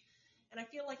Bangladesh? And I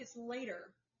feel like it's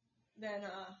later than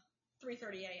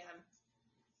 3:30 a.m.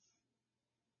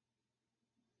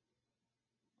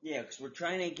 Yeah, because we're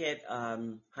trying to get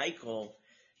Heikel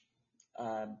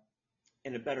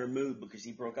in a better mood because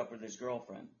he broke up with his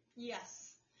girlfriend.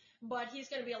 Yes, but he's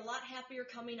going to be a lot happier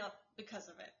coming up because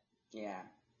of it. Yeah.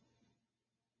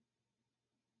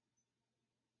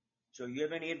 So you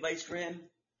have any advice for him?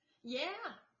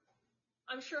 Yeah.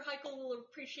 I'm sure Heikel will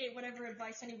appreciate whatever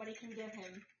advice anybody can give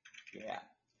him. Yeah.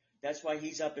 That's why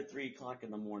he's up at 3 o'clock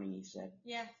in the morning, he said.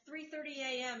 Yeah, 3:30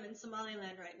 a.m. in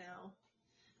Somaliland right now.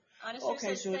 Honestly,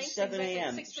 okay, so it's 7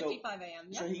 a.m. 6:55 a.m.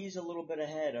 Yep. So he's a little bit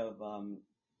ahead of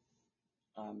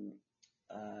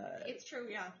it's true,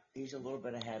 yeah. He's a little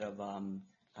bit ahead of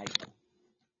Heikel.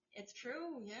 It's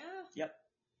true, yeah. Yep.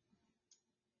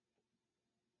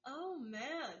 Oh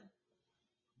man.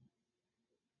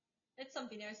 It's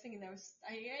something I was thinking I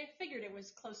figured it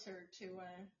was closer to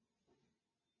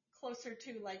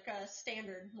like a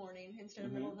standard morning instead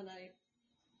of middle of the night.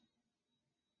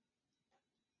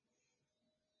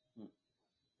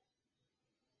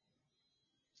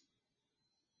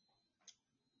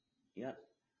 Yep.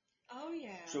 Oh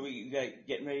yeah. So you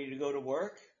getting ready to go to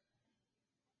work?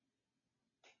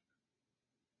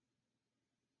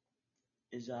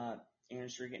 Is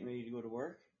Anasur getting ready to go to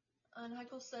work? And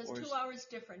Heikel says 2 hours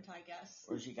different, I guess.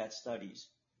 Or has he got studies?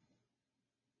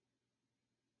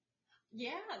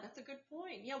 Yeah, that's a good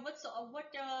point. Yeah,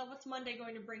 what's Monday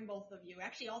going to bring both of you?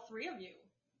 Actually, all three of you.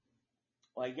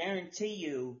 Well, I guarantee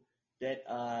you that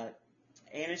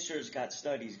Anister's got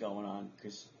studies going on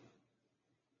because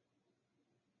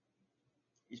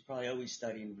he's probably always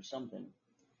studying for something.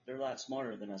 They're a lot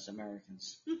smarter than us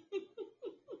Americans.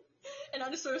 And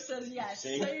Anister says yes.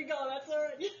 See? There you go. That's all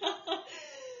right.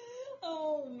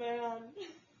 Oh man.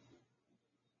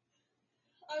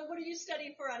 What are you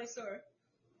studying for, Anister?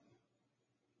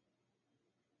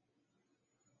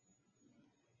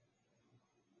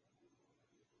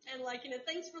 And liking it.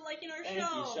 Thanks for liking our show.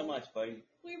 Thank you so much, buddy.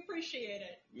 We appreciate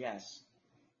it. Yes.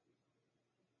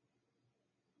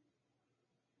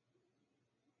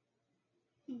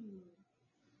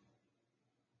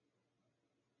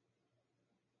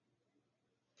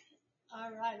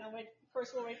 All right. Now wait.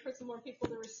 First, we'll wait for some more people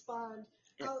to respond.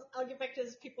 Yeah. I'll get back to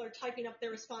as people are typing up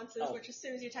their responses. Oh. Which, as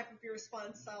soon as you type up your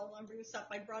response, I'll bring this up.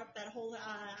 I brought up that whole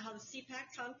how the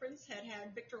CPAC conference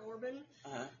had Viktor Orban,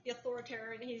 the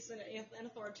authoritarian. He's an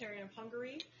authoritarian of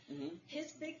Hungary. Mm-hmm.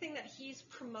 His big thing that he's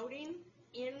promoting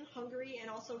in Hungary, and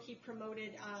also he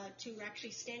promoted to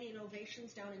actually standing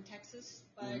ovations down in Texas,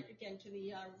 but again to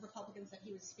the Republicans that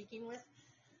he was speaking with,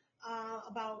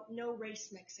 about no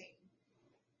race mixing,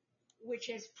 which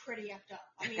is pretty effed up.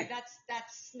 I mean,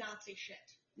 that's Nazi shit.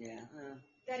 Yeah.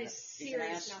 That is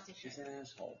serious Nazi shit. He's an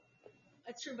asshole.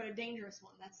 That's true, but a dangerous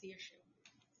one. That's the issue.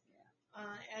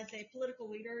 Yeah. As a political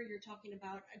leader, you're talking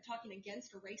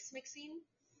against a race mixing.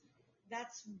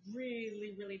 That's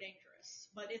really, really dangerous.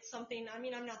 But it's something, I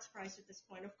mean, I'm not surprised at this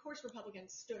point. Of course,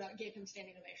 Republicans stood out, gave him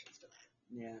standing ovations to that.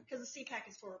 Yeah. Because the CPAC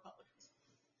is for Republicans.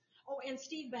 Oh, and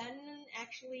Steve Bannon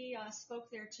actually spoke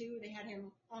there too. They had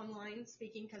him online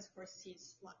speaking because, of course,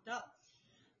 he's locked up.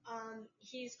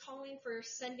 He's calling for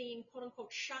sending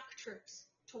quote-unquote shock troops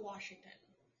to Washington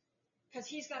because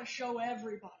he's got to show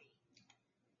everybody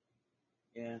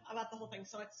about the whole thing.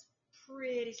 So it's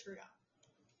pretty screwed up.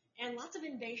 And lots of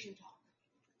invasion talk.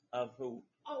 Of who?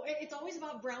 Oh, it's always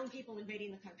about brown people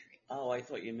invading the country. Oh, I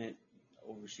thought you meant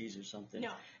overseas or something.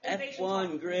 No.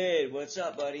 F1 Grid, what's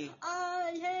up, buddy?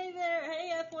 Hey there.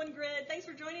 Hey, F1 Grid. Thanks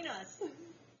for joining us.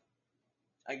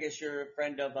 I guess you're a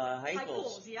friend of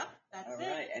Heichel's. Yep, that's it. All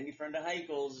right, any friend of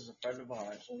Heichel's is a friend of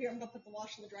ours. Well, here, I'm going to put the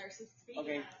wash in the dryer since it's being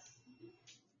Okay. asked.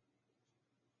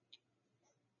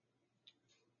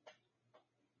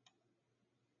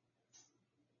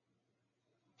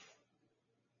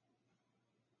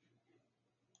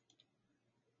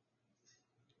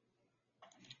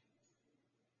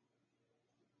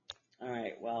 All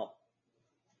right, well,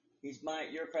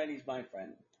 your friend, he's my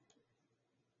friend.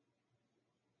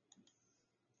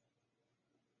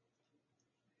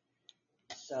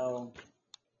 So,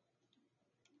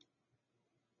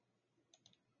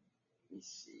 let me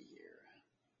see here.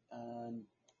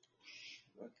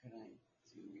 What can I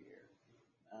do here?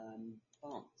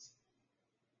 Fonts.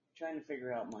 Trying to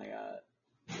figure out my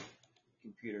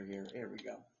computer here. Here we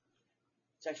go.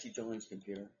 It's actually Jolene's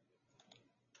computer.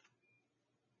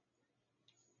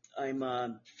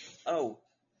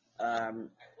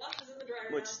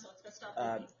 Which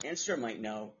Answer might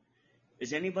know.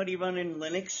 Is anybody running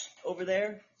Linux over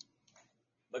there?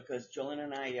 Because Jolene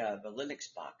and I have a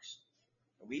Linux box.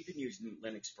 We've been using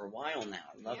Linux for a while now.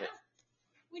 I love it.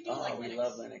 We do like Linux. We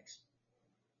love Linux.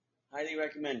 Highly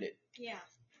recommend it. Yeah.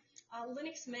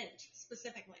 Linux Mint,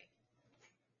 specifically.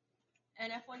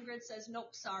 And F1 Grid says,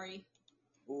 nope, sorry.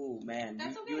 Ooh, man.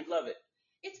 That's okay. You would love it.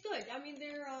 It's good. I mean,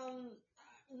 they're,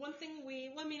 one thing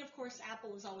of course,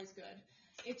 Apple is always good.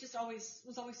 It just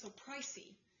was always so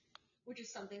pricey, which is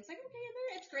something. It's like,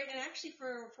 okay, it's great. And actually,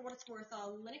 for what it's worth,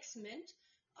 Linux Mint,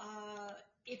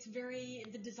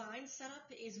 the design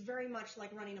setup is very much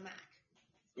like running a Mac.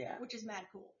 Yeah. Which is mad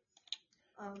cool.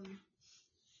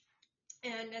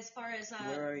 And as far as...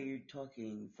 Where are you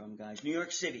talking from, guys? New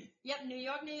York City. Yep, New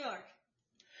York.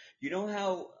 You know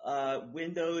how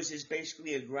Windows is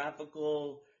basically a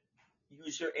graphical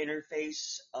user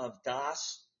interface of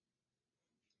DOS?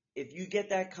 If you get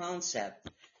that concept,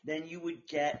 then you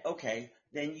get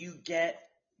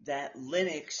that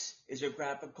Linux is a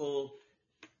graphical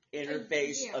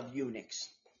interface of Unix.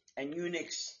 And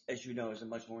Unix, as you know, is a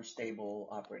much more stable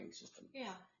operating system.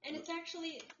 Yeah, and it's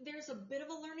actually, there's a bit of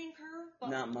a learning curve. But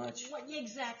not much.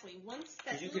 Exactly. Once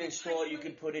that because you can install, you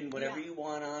can put in whatever you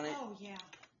want on it. Oh, yeah.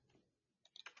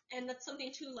 And that's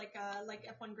something, too, like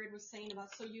F1 Grid was saying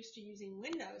about so used to using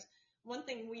Windows. One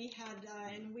thing we had,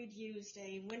 and we'd used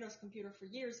a Windows computer for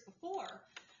years before,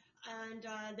 and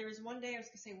there was one day, I was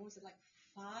going to say, what was it, like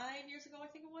 5 years ago, I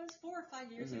think it was? 4 or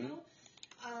 5 years ago?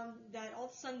 That all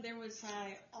of a sudden there was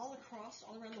all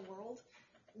around the world,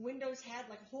 Windows had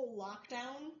like a whole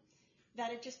lockdown,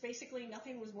 that it just basically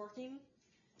nothing was working.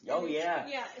 Oh yeah.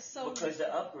 Yeah. So because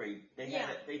the upgrade, Yeah.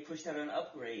 they pushed out an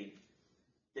upgrade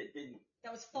that didn't.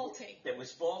 that was faulty. That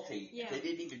was faulty. Yeah. They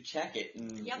didn't even check it,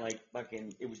 and Yep. like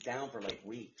fucking, it was down for like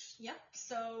weeks. Yep.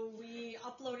 So we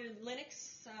uploaded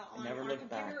Linux on never our looked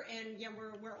computer, and yeah,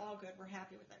 we're all good. We're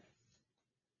happy with it.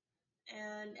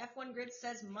 And F1 Grid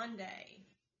says Monday.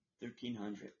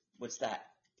 1300. What's that?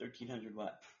 1300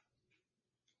 what?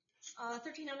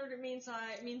 1300. It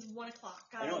means 1 o'clock.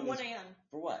 I know it 1 means- a.m.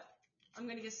 For what? I'm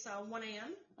gonna guess 1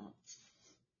 a.m. Oh.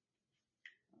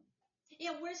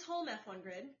 Yeah. Where's home, F1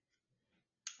 Grid?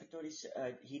 I thought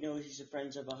he knows he's a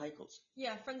friend of Heichel's.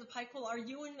 Yeah, friends of Heichel. Are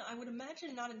you in? I would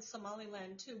imagine not in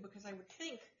Somaliland too, because I would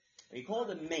think He called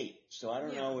him mate, so I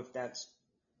don't Yeah. know if that's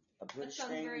a that British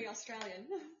sounds thing. very Australian.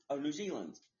 Oh, New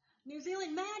Zealand. New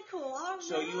Zealand, mad cool. All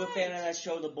So you a fan of that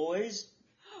show, The Boys?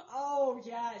 Oh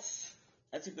yes,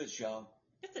 That's a good show.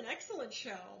 it's an excellent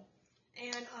show.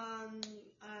 And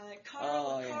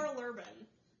Carl yeah. Carl Urban.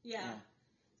 Yeah. Yeah.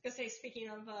 I was gonna say, speaking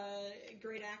of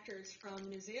great actors from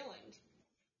New Zealand,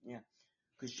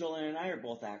 Because Jolene and I are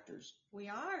both actors. we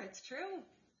are. It's true.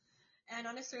 And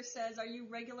Unisur says, "Are you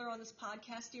regular on this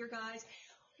podcast, dear guys?"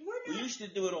 We're We not. used to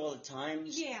do it all the time,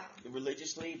 Yeah,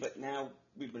 religiously, but now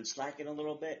we've been slacking a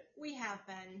little bit. we have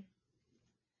been.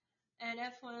 And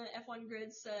F1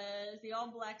 Grid says the All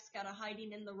Blacks got a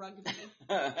hiding in the rugby.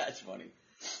 That's funny.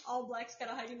 All Blacks got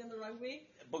a hiding in the rugby.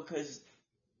 Because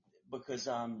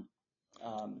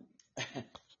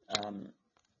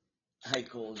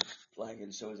Heichel's black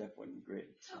and so is F1 Grid.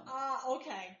 So.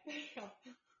 Okay.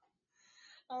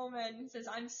 Oh man, it says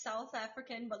I'm South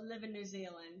African but live in New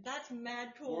Zealand. That's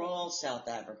mad cool. We're all South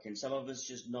African. Some of us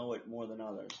just know it more than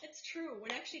others. It's true.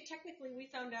 When actually, technically, we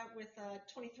found out with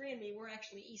 23andMe, we're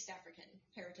actually East African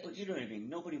heritage. But you don't even,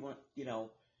 nobody want,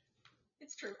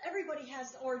 It's true. Everybody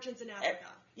has origins in Africa.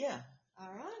 yeah.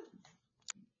 All right.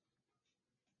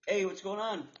 Hey, what's going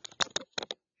on?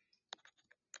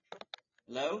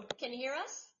 Hello? Can you hear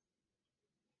us?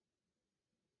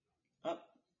 Up.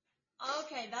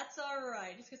 Okay, that's all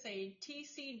right. Just gonna say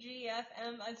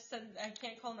TCGFM. I said I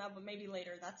can't call now, but maybe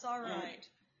later. That's all right.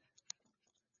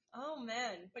 Oh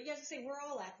man, but you have to say we're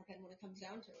all African when it comes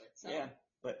down to it. So Yeah,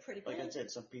 but pretty like cool. I said,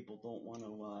 some people don't want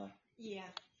to, Yeah,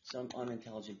 some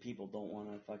unintelligent people don't want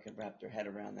to fucking wrap their head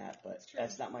around that, but It's true.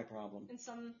 that's not my problem. and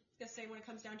some gonna say when it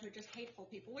comes down to it, just hateful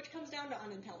people, which comes down to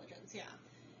unintelligence. Yeah,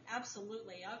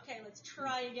 absolutely. Okay, let's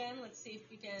try again. Let's see if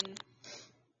we can.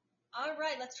 All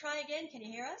right, let's try again. Can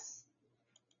you hear us?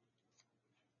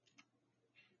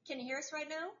 Can you hear us right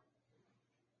now?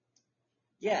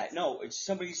 Yeah, no, it's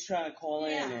somebody's trying to call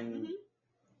in Yeah. and mhm.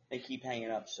 they keep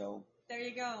hanging up, so There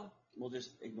you go. we'll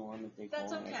just ignore them if they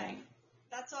That's call in. okay.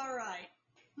 That's all right.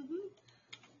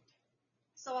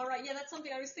 So, all right, yeah, that's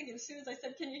something I was thinking. As soon as I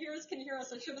said, "Can you hear us? Can you hear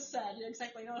us?" I should have said, yeah,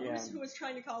 exactly. No, Yeah. who was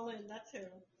trying to call in? That's who.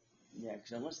 Yeah,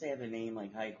 because unless they have a name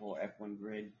like Heichel or F1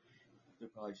 Grid, they're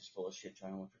probably just full of shit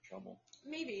trying to look for trouble.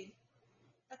 Maybe.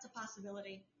 That's a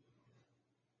possibility.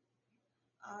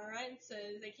 All right, so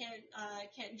they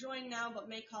can't join now, but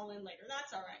may call in later.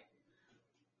 That's all right.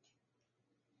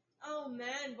 Oh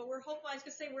man, but we're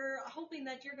hoping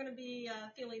that you're going to be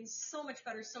feeling so much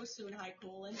better so soon,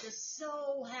 Heichl, and just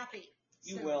so happy.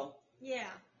 You soon. will. Yeah.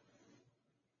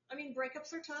 I mean,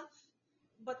 breakups are tough,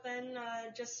 but then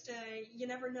you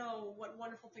never know what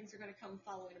wonderful things are going to come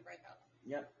following a breakup.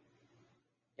 Yep.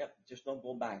 Just don't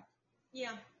go back.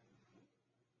 Yeah.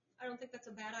 I don't think that's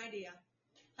a bad idea.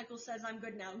 Heichl says, "I'm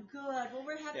good now." Good. Well,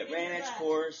 we're happy to It hear ran its that.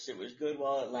 course. It was good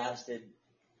while it lasted.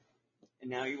 And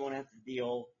now you won't have to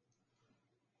deal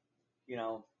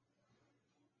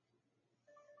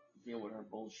with her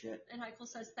bullshit. And Heichl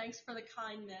says, "Thanks for the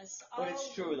kindness." But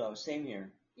it's true, though. Same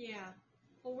here. Yeah.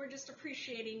 Well, we're just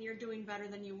appreciating you're doing better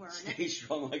than you were. Stay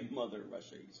strong like Mother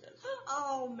Russia, he says.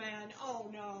 Oh, man. Oh,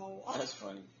 no. That's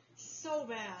funny. So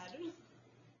bad.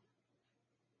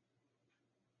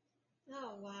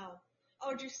 Oh, wow.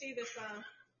 Oh, did you see this? Oh,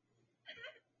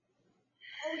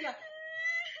 yeah.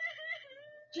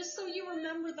 Just so you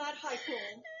remember that,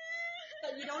 Heichl,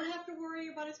 that you don't have to worry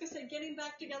about, I was going to say, getting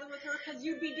back together with her, because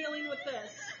you'd be dealing with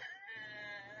this.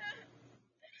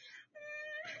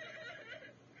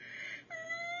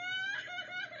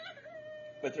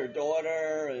 With her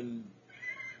daughter, and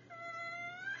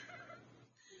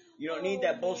you don't need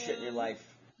that bullshit in your life.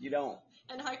 You don't.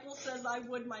 And Heichl says, "I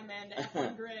would, my man," to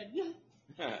F1 Grid.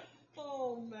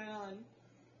 Oh, man.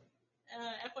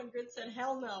 F1 Grid said,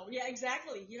 "Hell no." Yeah,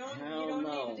 exactly. You don't Hell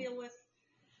no. need to deal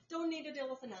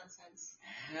with the nonsense.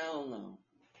 Hell no.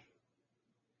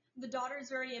 The daughter is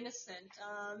very innocent.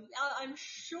 I'm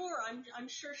sure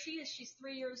she is. She's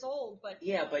 3 years old, but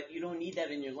Yeah, but you don't need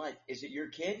that in your life. Is it your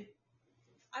kid?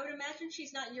 I would imagine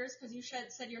she's not yours because you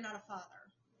said you're not a father.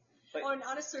 But, and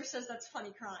Anasur says that's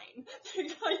funny crying.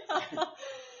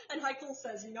 And Heichel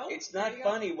says, nope. It's not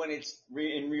funny when it's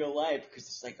in real life because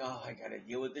it's like, oh, I gotta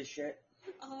deal with this shit.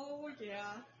 Oh,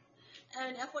 yeah.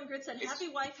 And F1 Grid said, happy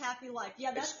wife, happy life.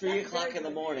 Yeah, it's 3 o'clock in the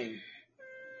morning.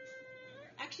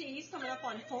 Actually, he's coming up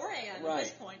on 4 a.m. Right. at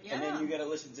this point. Yeah. And then you gotta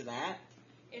listen to that?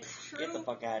 It's true. Get the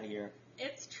fuck out of here.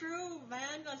 It's true,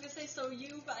 man. I was gonna say, so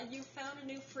you found a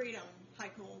new freedom,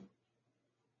 Heichel.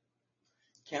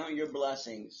 Count your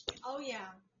blessings. Oh,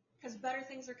 yeah. Because better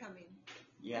things are coming.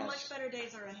 Yes. Much better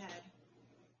days are ahead.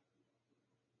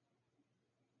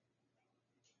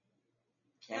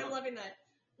 I'm loving that.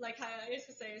 Like I used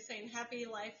to say, saying happy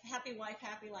life, happy wife,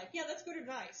 happy life. Yeah, that's good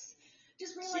advice.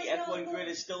 Just realize. See, F1 Grid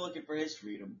is still looking for his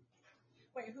freedom.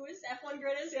 Wait, who is F1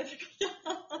 Grid? Is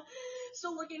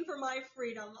still looking for my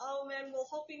freedom? Oh man, well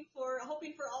hoping for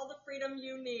all the freedom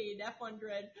you need, F1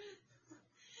 Grid.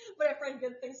 But F1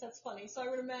 Grid thinks that's funny, so I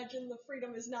would imagine the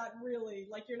freedom is not really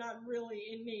you're not really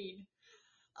in need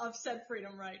of said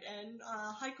freedom, right? And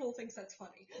Heichel thinks that's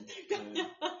funny.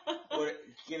 Or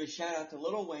give a shout out to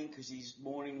Little Wayne because he's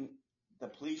mourning the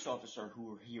police officer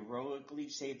who heroically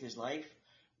saved his life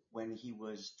when he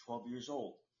was 12 years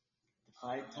old. The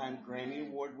 5-time Grammy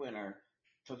Award winner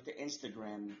took to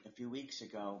Instagram a few weeks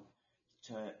ago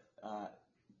to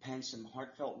pen some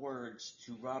heartfelt words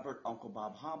to Robert Uncle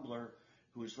Bob Hobler,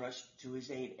 who was rushed to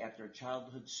his aid after a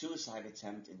childhood suicide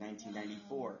attempt in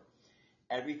 1994.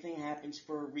 Everything happens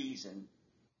for a reason.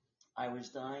 I was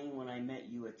dying when I met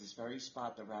you at this very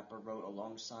spot, the rapper wrote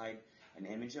alongside an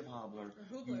image of Hobler.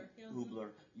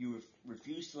 Hubler. You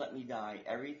refused to let me die.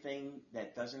 Everything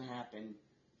that doesn't happen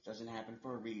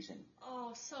for a reason.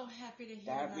 Oh, so happy to hear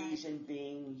that. That reason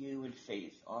being you and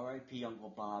Faith. R.I.P.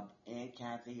 Uncle Bob. Aunt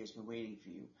Kathy has been waiting for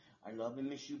you. I love and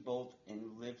miss you both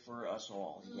and live for us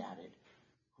all, he added.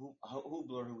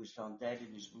 Hubler, who was found dead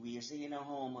in his Louisiana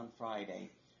home on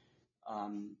Friday.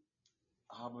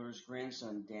 Hobler's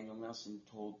grandson, Daniel Nelson,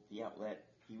 told the outlet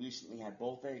he recently had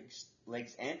both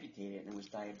legs amputated and was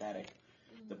diabetic.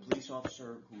 The police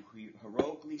officer who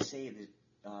heroically saved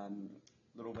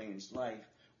Little Wayne's life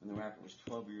when the rapper was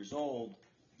 12 years old.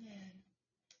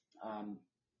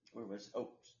 Where was?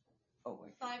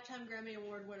 Wait. 5-time Grammy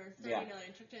Award winner,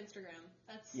 39, took to Instagram.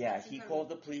 That's he incredible. Called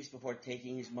the police before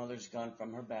taking his mother's gun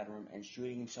from her bedroom and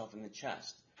shooting himself in the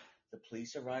chest. The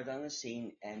police arrived on the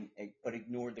scene but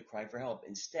ignored the cry for help.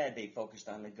 Instead, they focused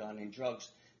on the gun and drugs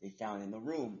they found in the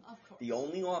room. Of course. The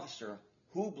only officer,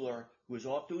 Hubler, who was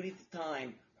off duty at the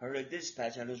time, heard a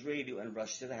dispatch on his radio and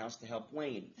rushed to the house to help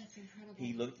Wayne. That's incredible.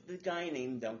 He looked at the guy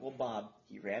named Uncle Bob.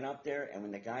 He ran up there, and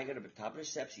when the guy got up at the top of the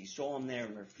steps, he saw him there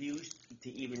and refused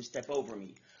to even step over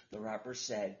me. The rapper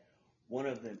said, one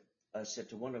of them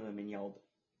yelled,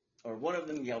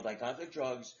 I got the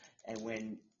drugs, and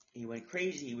when he went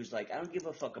crazy, he was like, I don't give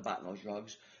a fuck about no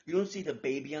drugs. You don't see the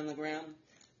baby on the ground?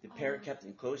 The pair kept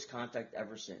in close contact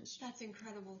ever since. That's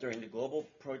incredible. During the global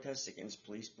protests against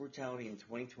police brutality in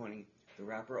 2020, the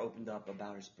rapper opened up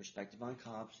about his perspective on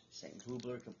cops, saying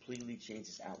Hubler completely changed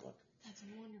his outlook. That's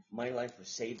wonderful. My life was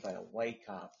saved by a white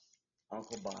cop,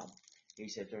 Uncle Bob, he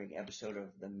said during an episode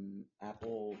of the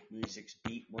Apple Music's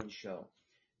Beat One show.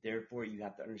 Therefore, you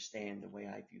have to understand the way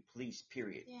I view police,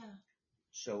 period. Yeah.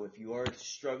 So if you are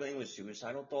struggling with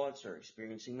suicidal thoughts or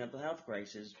experiencing mental health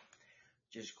crisis,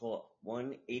 just call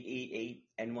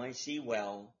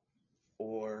 1-888-NYC-WELL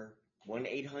or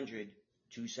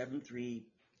 1-800-273-8255.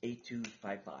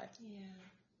 Yeah.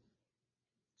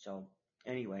 So,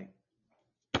 anyway.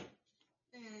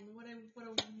 And what a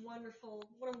wonderful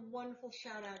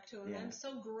shout out to him. Yeah. I'm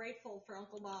so grateful for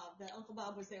Uncle Bob, that Uncle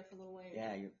Bob was there for Lil Wayne.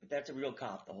 Yeah, but that's a real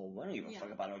cop, the whole, I don't give a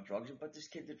fuck about no drugs, but this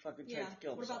kid did fucking try to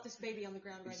kill himself. What about this baby on the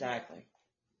ground right Exactly.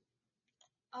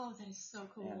 now? Oh, that is so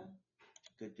cool. Yeah.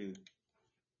 Good dude.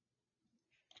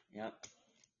 Yep.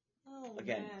 Oh,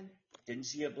 again, man. Didn't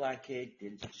see a black kid,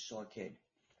 just saw a kid.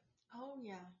 Oh,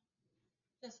 yeah.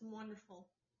 Just wonderful.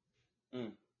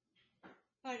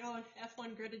 Right,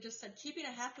 F1 Grid had just said, keeping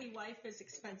a happy wife is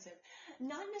expensive.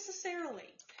 Not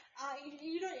necessarily.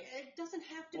 It doesn't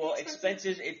have to be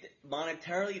expensive.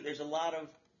 Monetarily, there's a lot of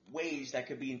ways that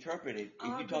could be interpreted.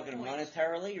 If you're talking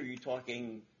monetarily, or you're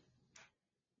talking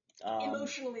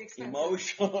emotionally expensive.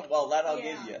 Well, that I'll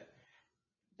give you.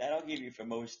 That I'll give you for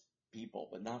most people,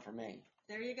 but not for me.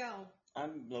 There you go. I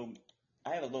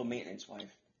have a low maintenance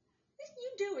wife.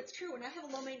 You do, it's true, and I have a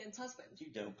low maintenance husband.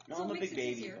 You do. No, so I'm a big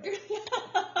baby.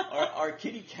 Our Our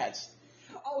kitty cats.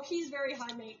 Oh, he's very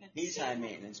high maintenance. He's high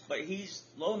maintenance, but he's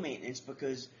low maintenance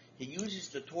because he uses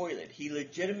the toilet. He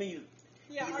legitimately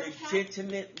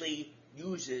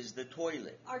uses the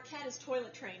toilet. Our cat is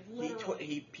toilet trained, literally.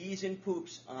 He pees and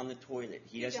poops on the toilet.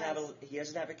 He doesn't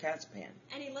have a cat's pan.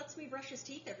 And he lets me brush his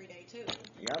teeth every day too.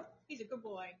 Yep. He's a good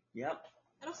boy. Yep.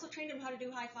 I also trained him how to do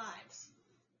high fives.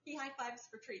 He high fives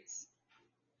for treats.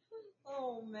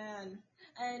 Oh man.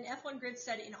 And F1 Grid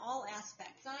said in all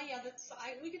aspects. Yeah,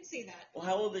 we could see that. Well,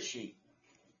 how old is she?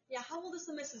 Yeah, how old is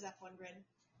the Mrs. F1 Grid?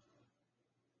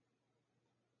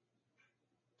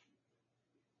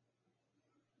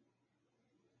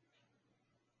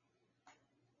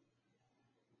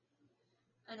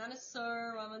 And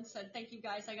Anasur Raman said, thank you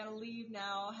guys, I gotta leave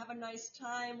now. Have a nice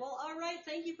time. Well, alright,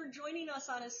 thank you for joining us,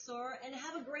 Anasur, and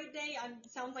have a great day.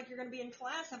 Sounds like you're gonna be in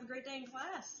class. Have a great day in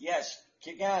class. Yes,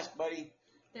 kick ass, buddy.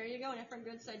 There you go, and Efren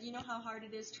Good said, you know how hard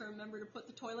it is to remember to put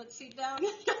the toilet seat down?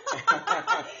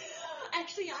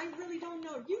 Actually, I really don't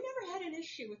know. You never had an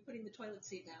issue with putting the toilet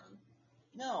seat down?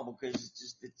 No, because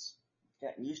it's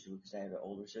gotten used to it because I have an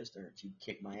older sister. She'd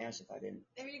kick my ass if I didn't.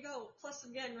 There you go. Plus,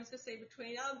 again, I was going to say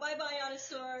between, bye-bye,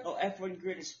 Anasur. Oh, F1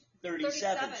 Grid is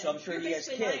 37, so I'm sure he has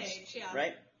kids, age, yeah.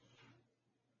 right?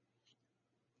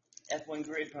 F1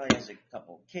 Grid probably has a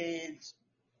couple kids.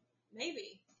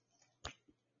 Maybe.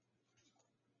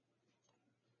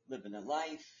 Living a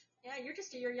life. Yeah, you're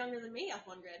just a year younger than me,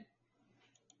 F1 Grid.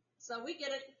 So we get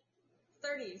it.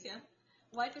 30s, yeah.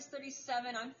 Wife is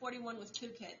 37. I'm 41 with 2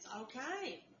 kids.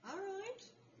 Okay. All right.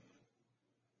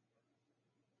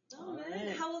 Oh, man.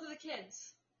 Right. How old are the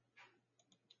kids?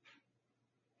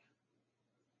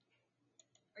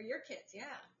 Or your kids, yeah.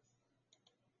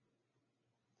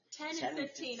 10 and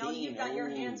 15. Oh, you've got your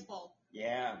hands full.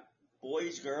 Yeah.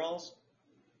 Boys, girls.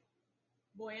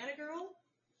 Boy and a girl?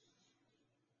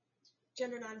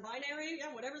 Gender non-binary?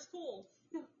 Yeah, whatever's cool.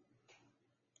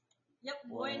 Yep,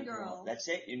 boy and girl. That's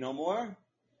it? You know more?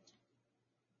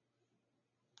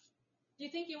 Do you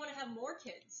think you want to have more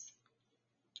kids?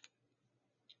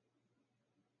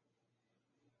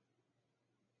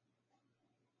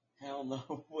 Hell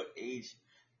no. What age?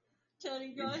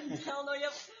 Tony, go ahead. Hell no,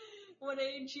 yep. What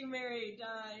age you married?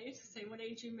 I used to say, what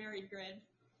age you married, Grid?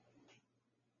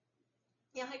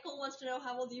 Yeah, Heiko wants to know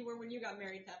how old you were when you got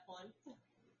married, that one.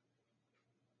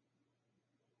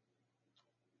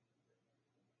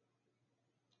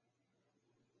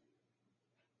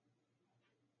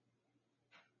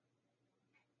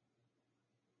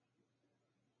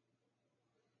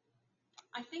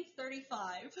 I think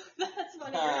 35. That's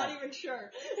funny, you're not even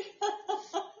sure.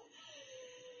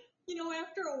 You know,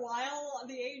 after a while,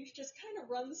 the age just kind of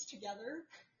runs together.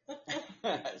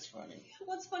 That's funny.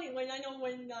 What's funny, when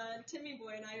Timmy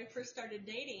Boy and I first started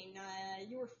dating,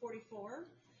 you were 44,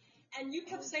 and you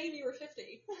kept saying you were 50.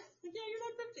 Yeah, you're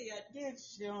not 50 yet. Yeah,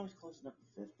 it's, I was close enough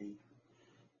to 50.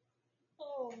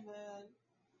 Oh, man.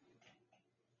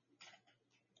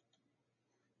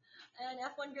 And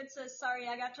F1 Grid says, sorry,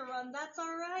 I got to run. That's all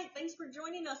right. Thanks for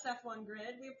joining us, F1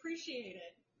 Grid. We appreciate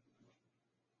it.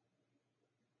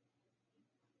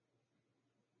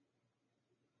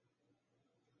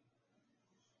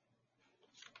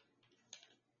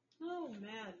 Oh,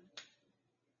 man.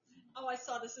 Oh, I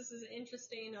saw this. This is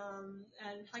interesting.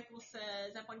 And Heiko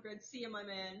says, F1 Grid, see you, my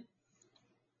man.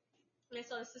 And I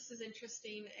saw this. This is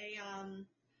interesting. A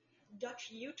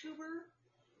Dutch YouTuber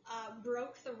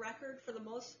broke the record for the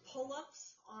most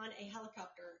pull-ups on a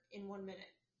helicopter in 1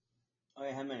 minute. Oh,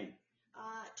 yeah, how many?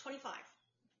 25.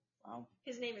 Wow.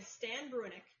 His name is Stan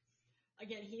Bruinek.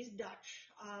 Again, he's Dutch.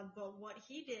 But what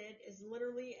he did is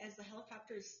literally, as the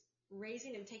helicopter is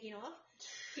raising and taking off,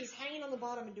 he's hanging on the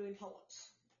bottom and doing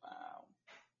pull-ups. Wow.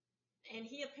 And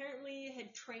he apparently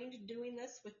had trained doing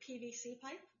this with PVC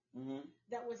pipe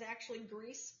that was actually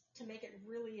grease to make it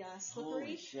really slippery.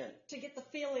 Holy shit. To get the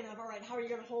feeling of, all right, how are you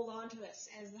going to hold on to this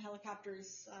as the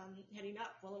helicopter's heading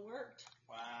up? Well, it worked.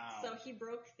 Wow. So he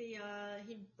broke the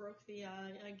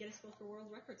Guinness Book of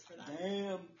World Records for that.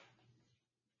 Damn.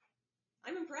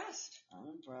 I'm impressed. I'm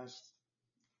impressed.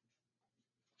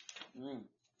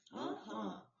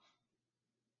 Uh-huh.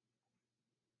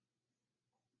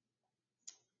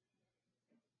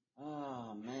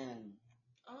 Oh, man.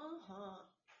 Uh-huh.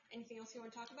 Anything else you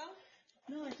want to talk about?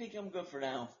 No, I think I'm good for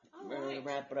now. We're All going right. to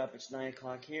wrap it up. It's 9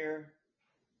 o'clock here.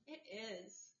 It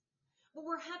is. Well,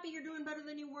 we're happy you're doing better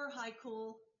than you were, Hi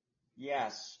Cool.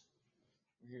 Yes.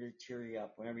 We're here to cheer you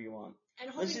up whenever you want.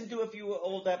 And listen to a few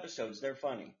old episodes. They're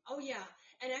funny. Oh, yeah.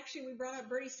 And actually, we brought up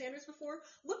Bernie Sanders before.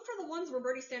 Look for the ones where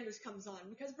Bernie Sanders comes on,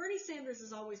 because Bernie Sanders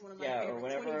is always one of my favorites.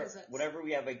 Yeah, or whenever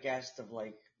we have a guest of,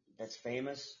 like, that's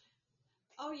famous.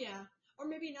 Oh, yeah. Or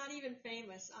maybe not even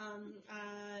famous.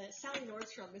 Sally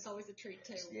Nordstrom is always a treat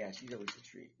too. Yeah, she's always a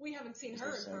treat. We haven't seen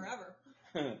her in forever.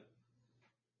 Yeah,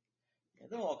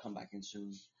 they'll all come back in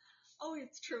soon. Oh,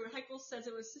 it's true. Heiko says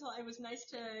it was nice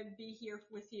to be here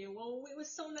with you. Well, it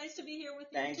was so nice to be here with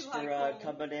you Thanks too, for Heiko.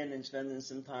 coming in and spending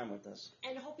some time with us.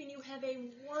 And hoping you have a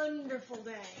wonderful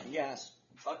day. Yes,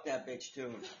 fuck that bitch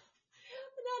too.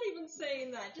 Not even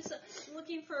saying that. Just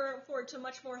looking forward to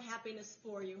much more happiness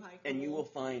for you, Heiko. And you will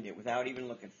find it without even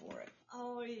looking for it.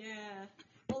 Oh, yeah.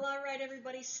 Well, all right,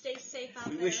 everybody. Stay safe out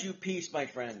there. We wish you peace, my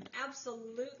friend.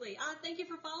 Absolutely. Thank you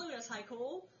for following us,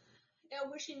 Heiko.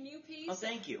 Wishing you peace. Oh,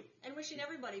 thank you. And wishing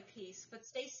everybody peace. But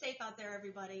stay safe out there,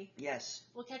 everybody. Yes.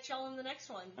 We'll catch y'all in the next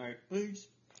one. All right, peace.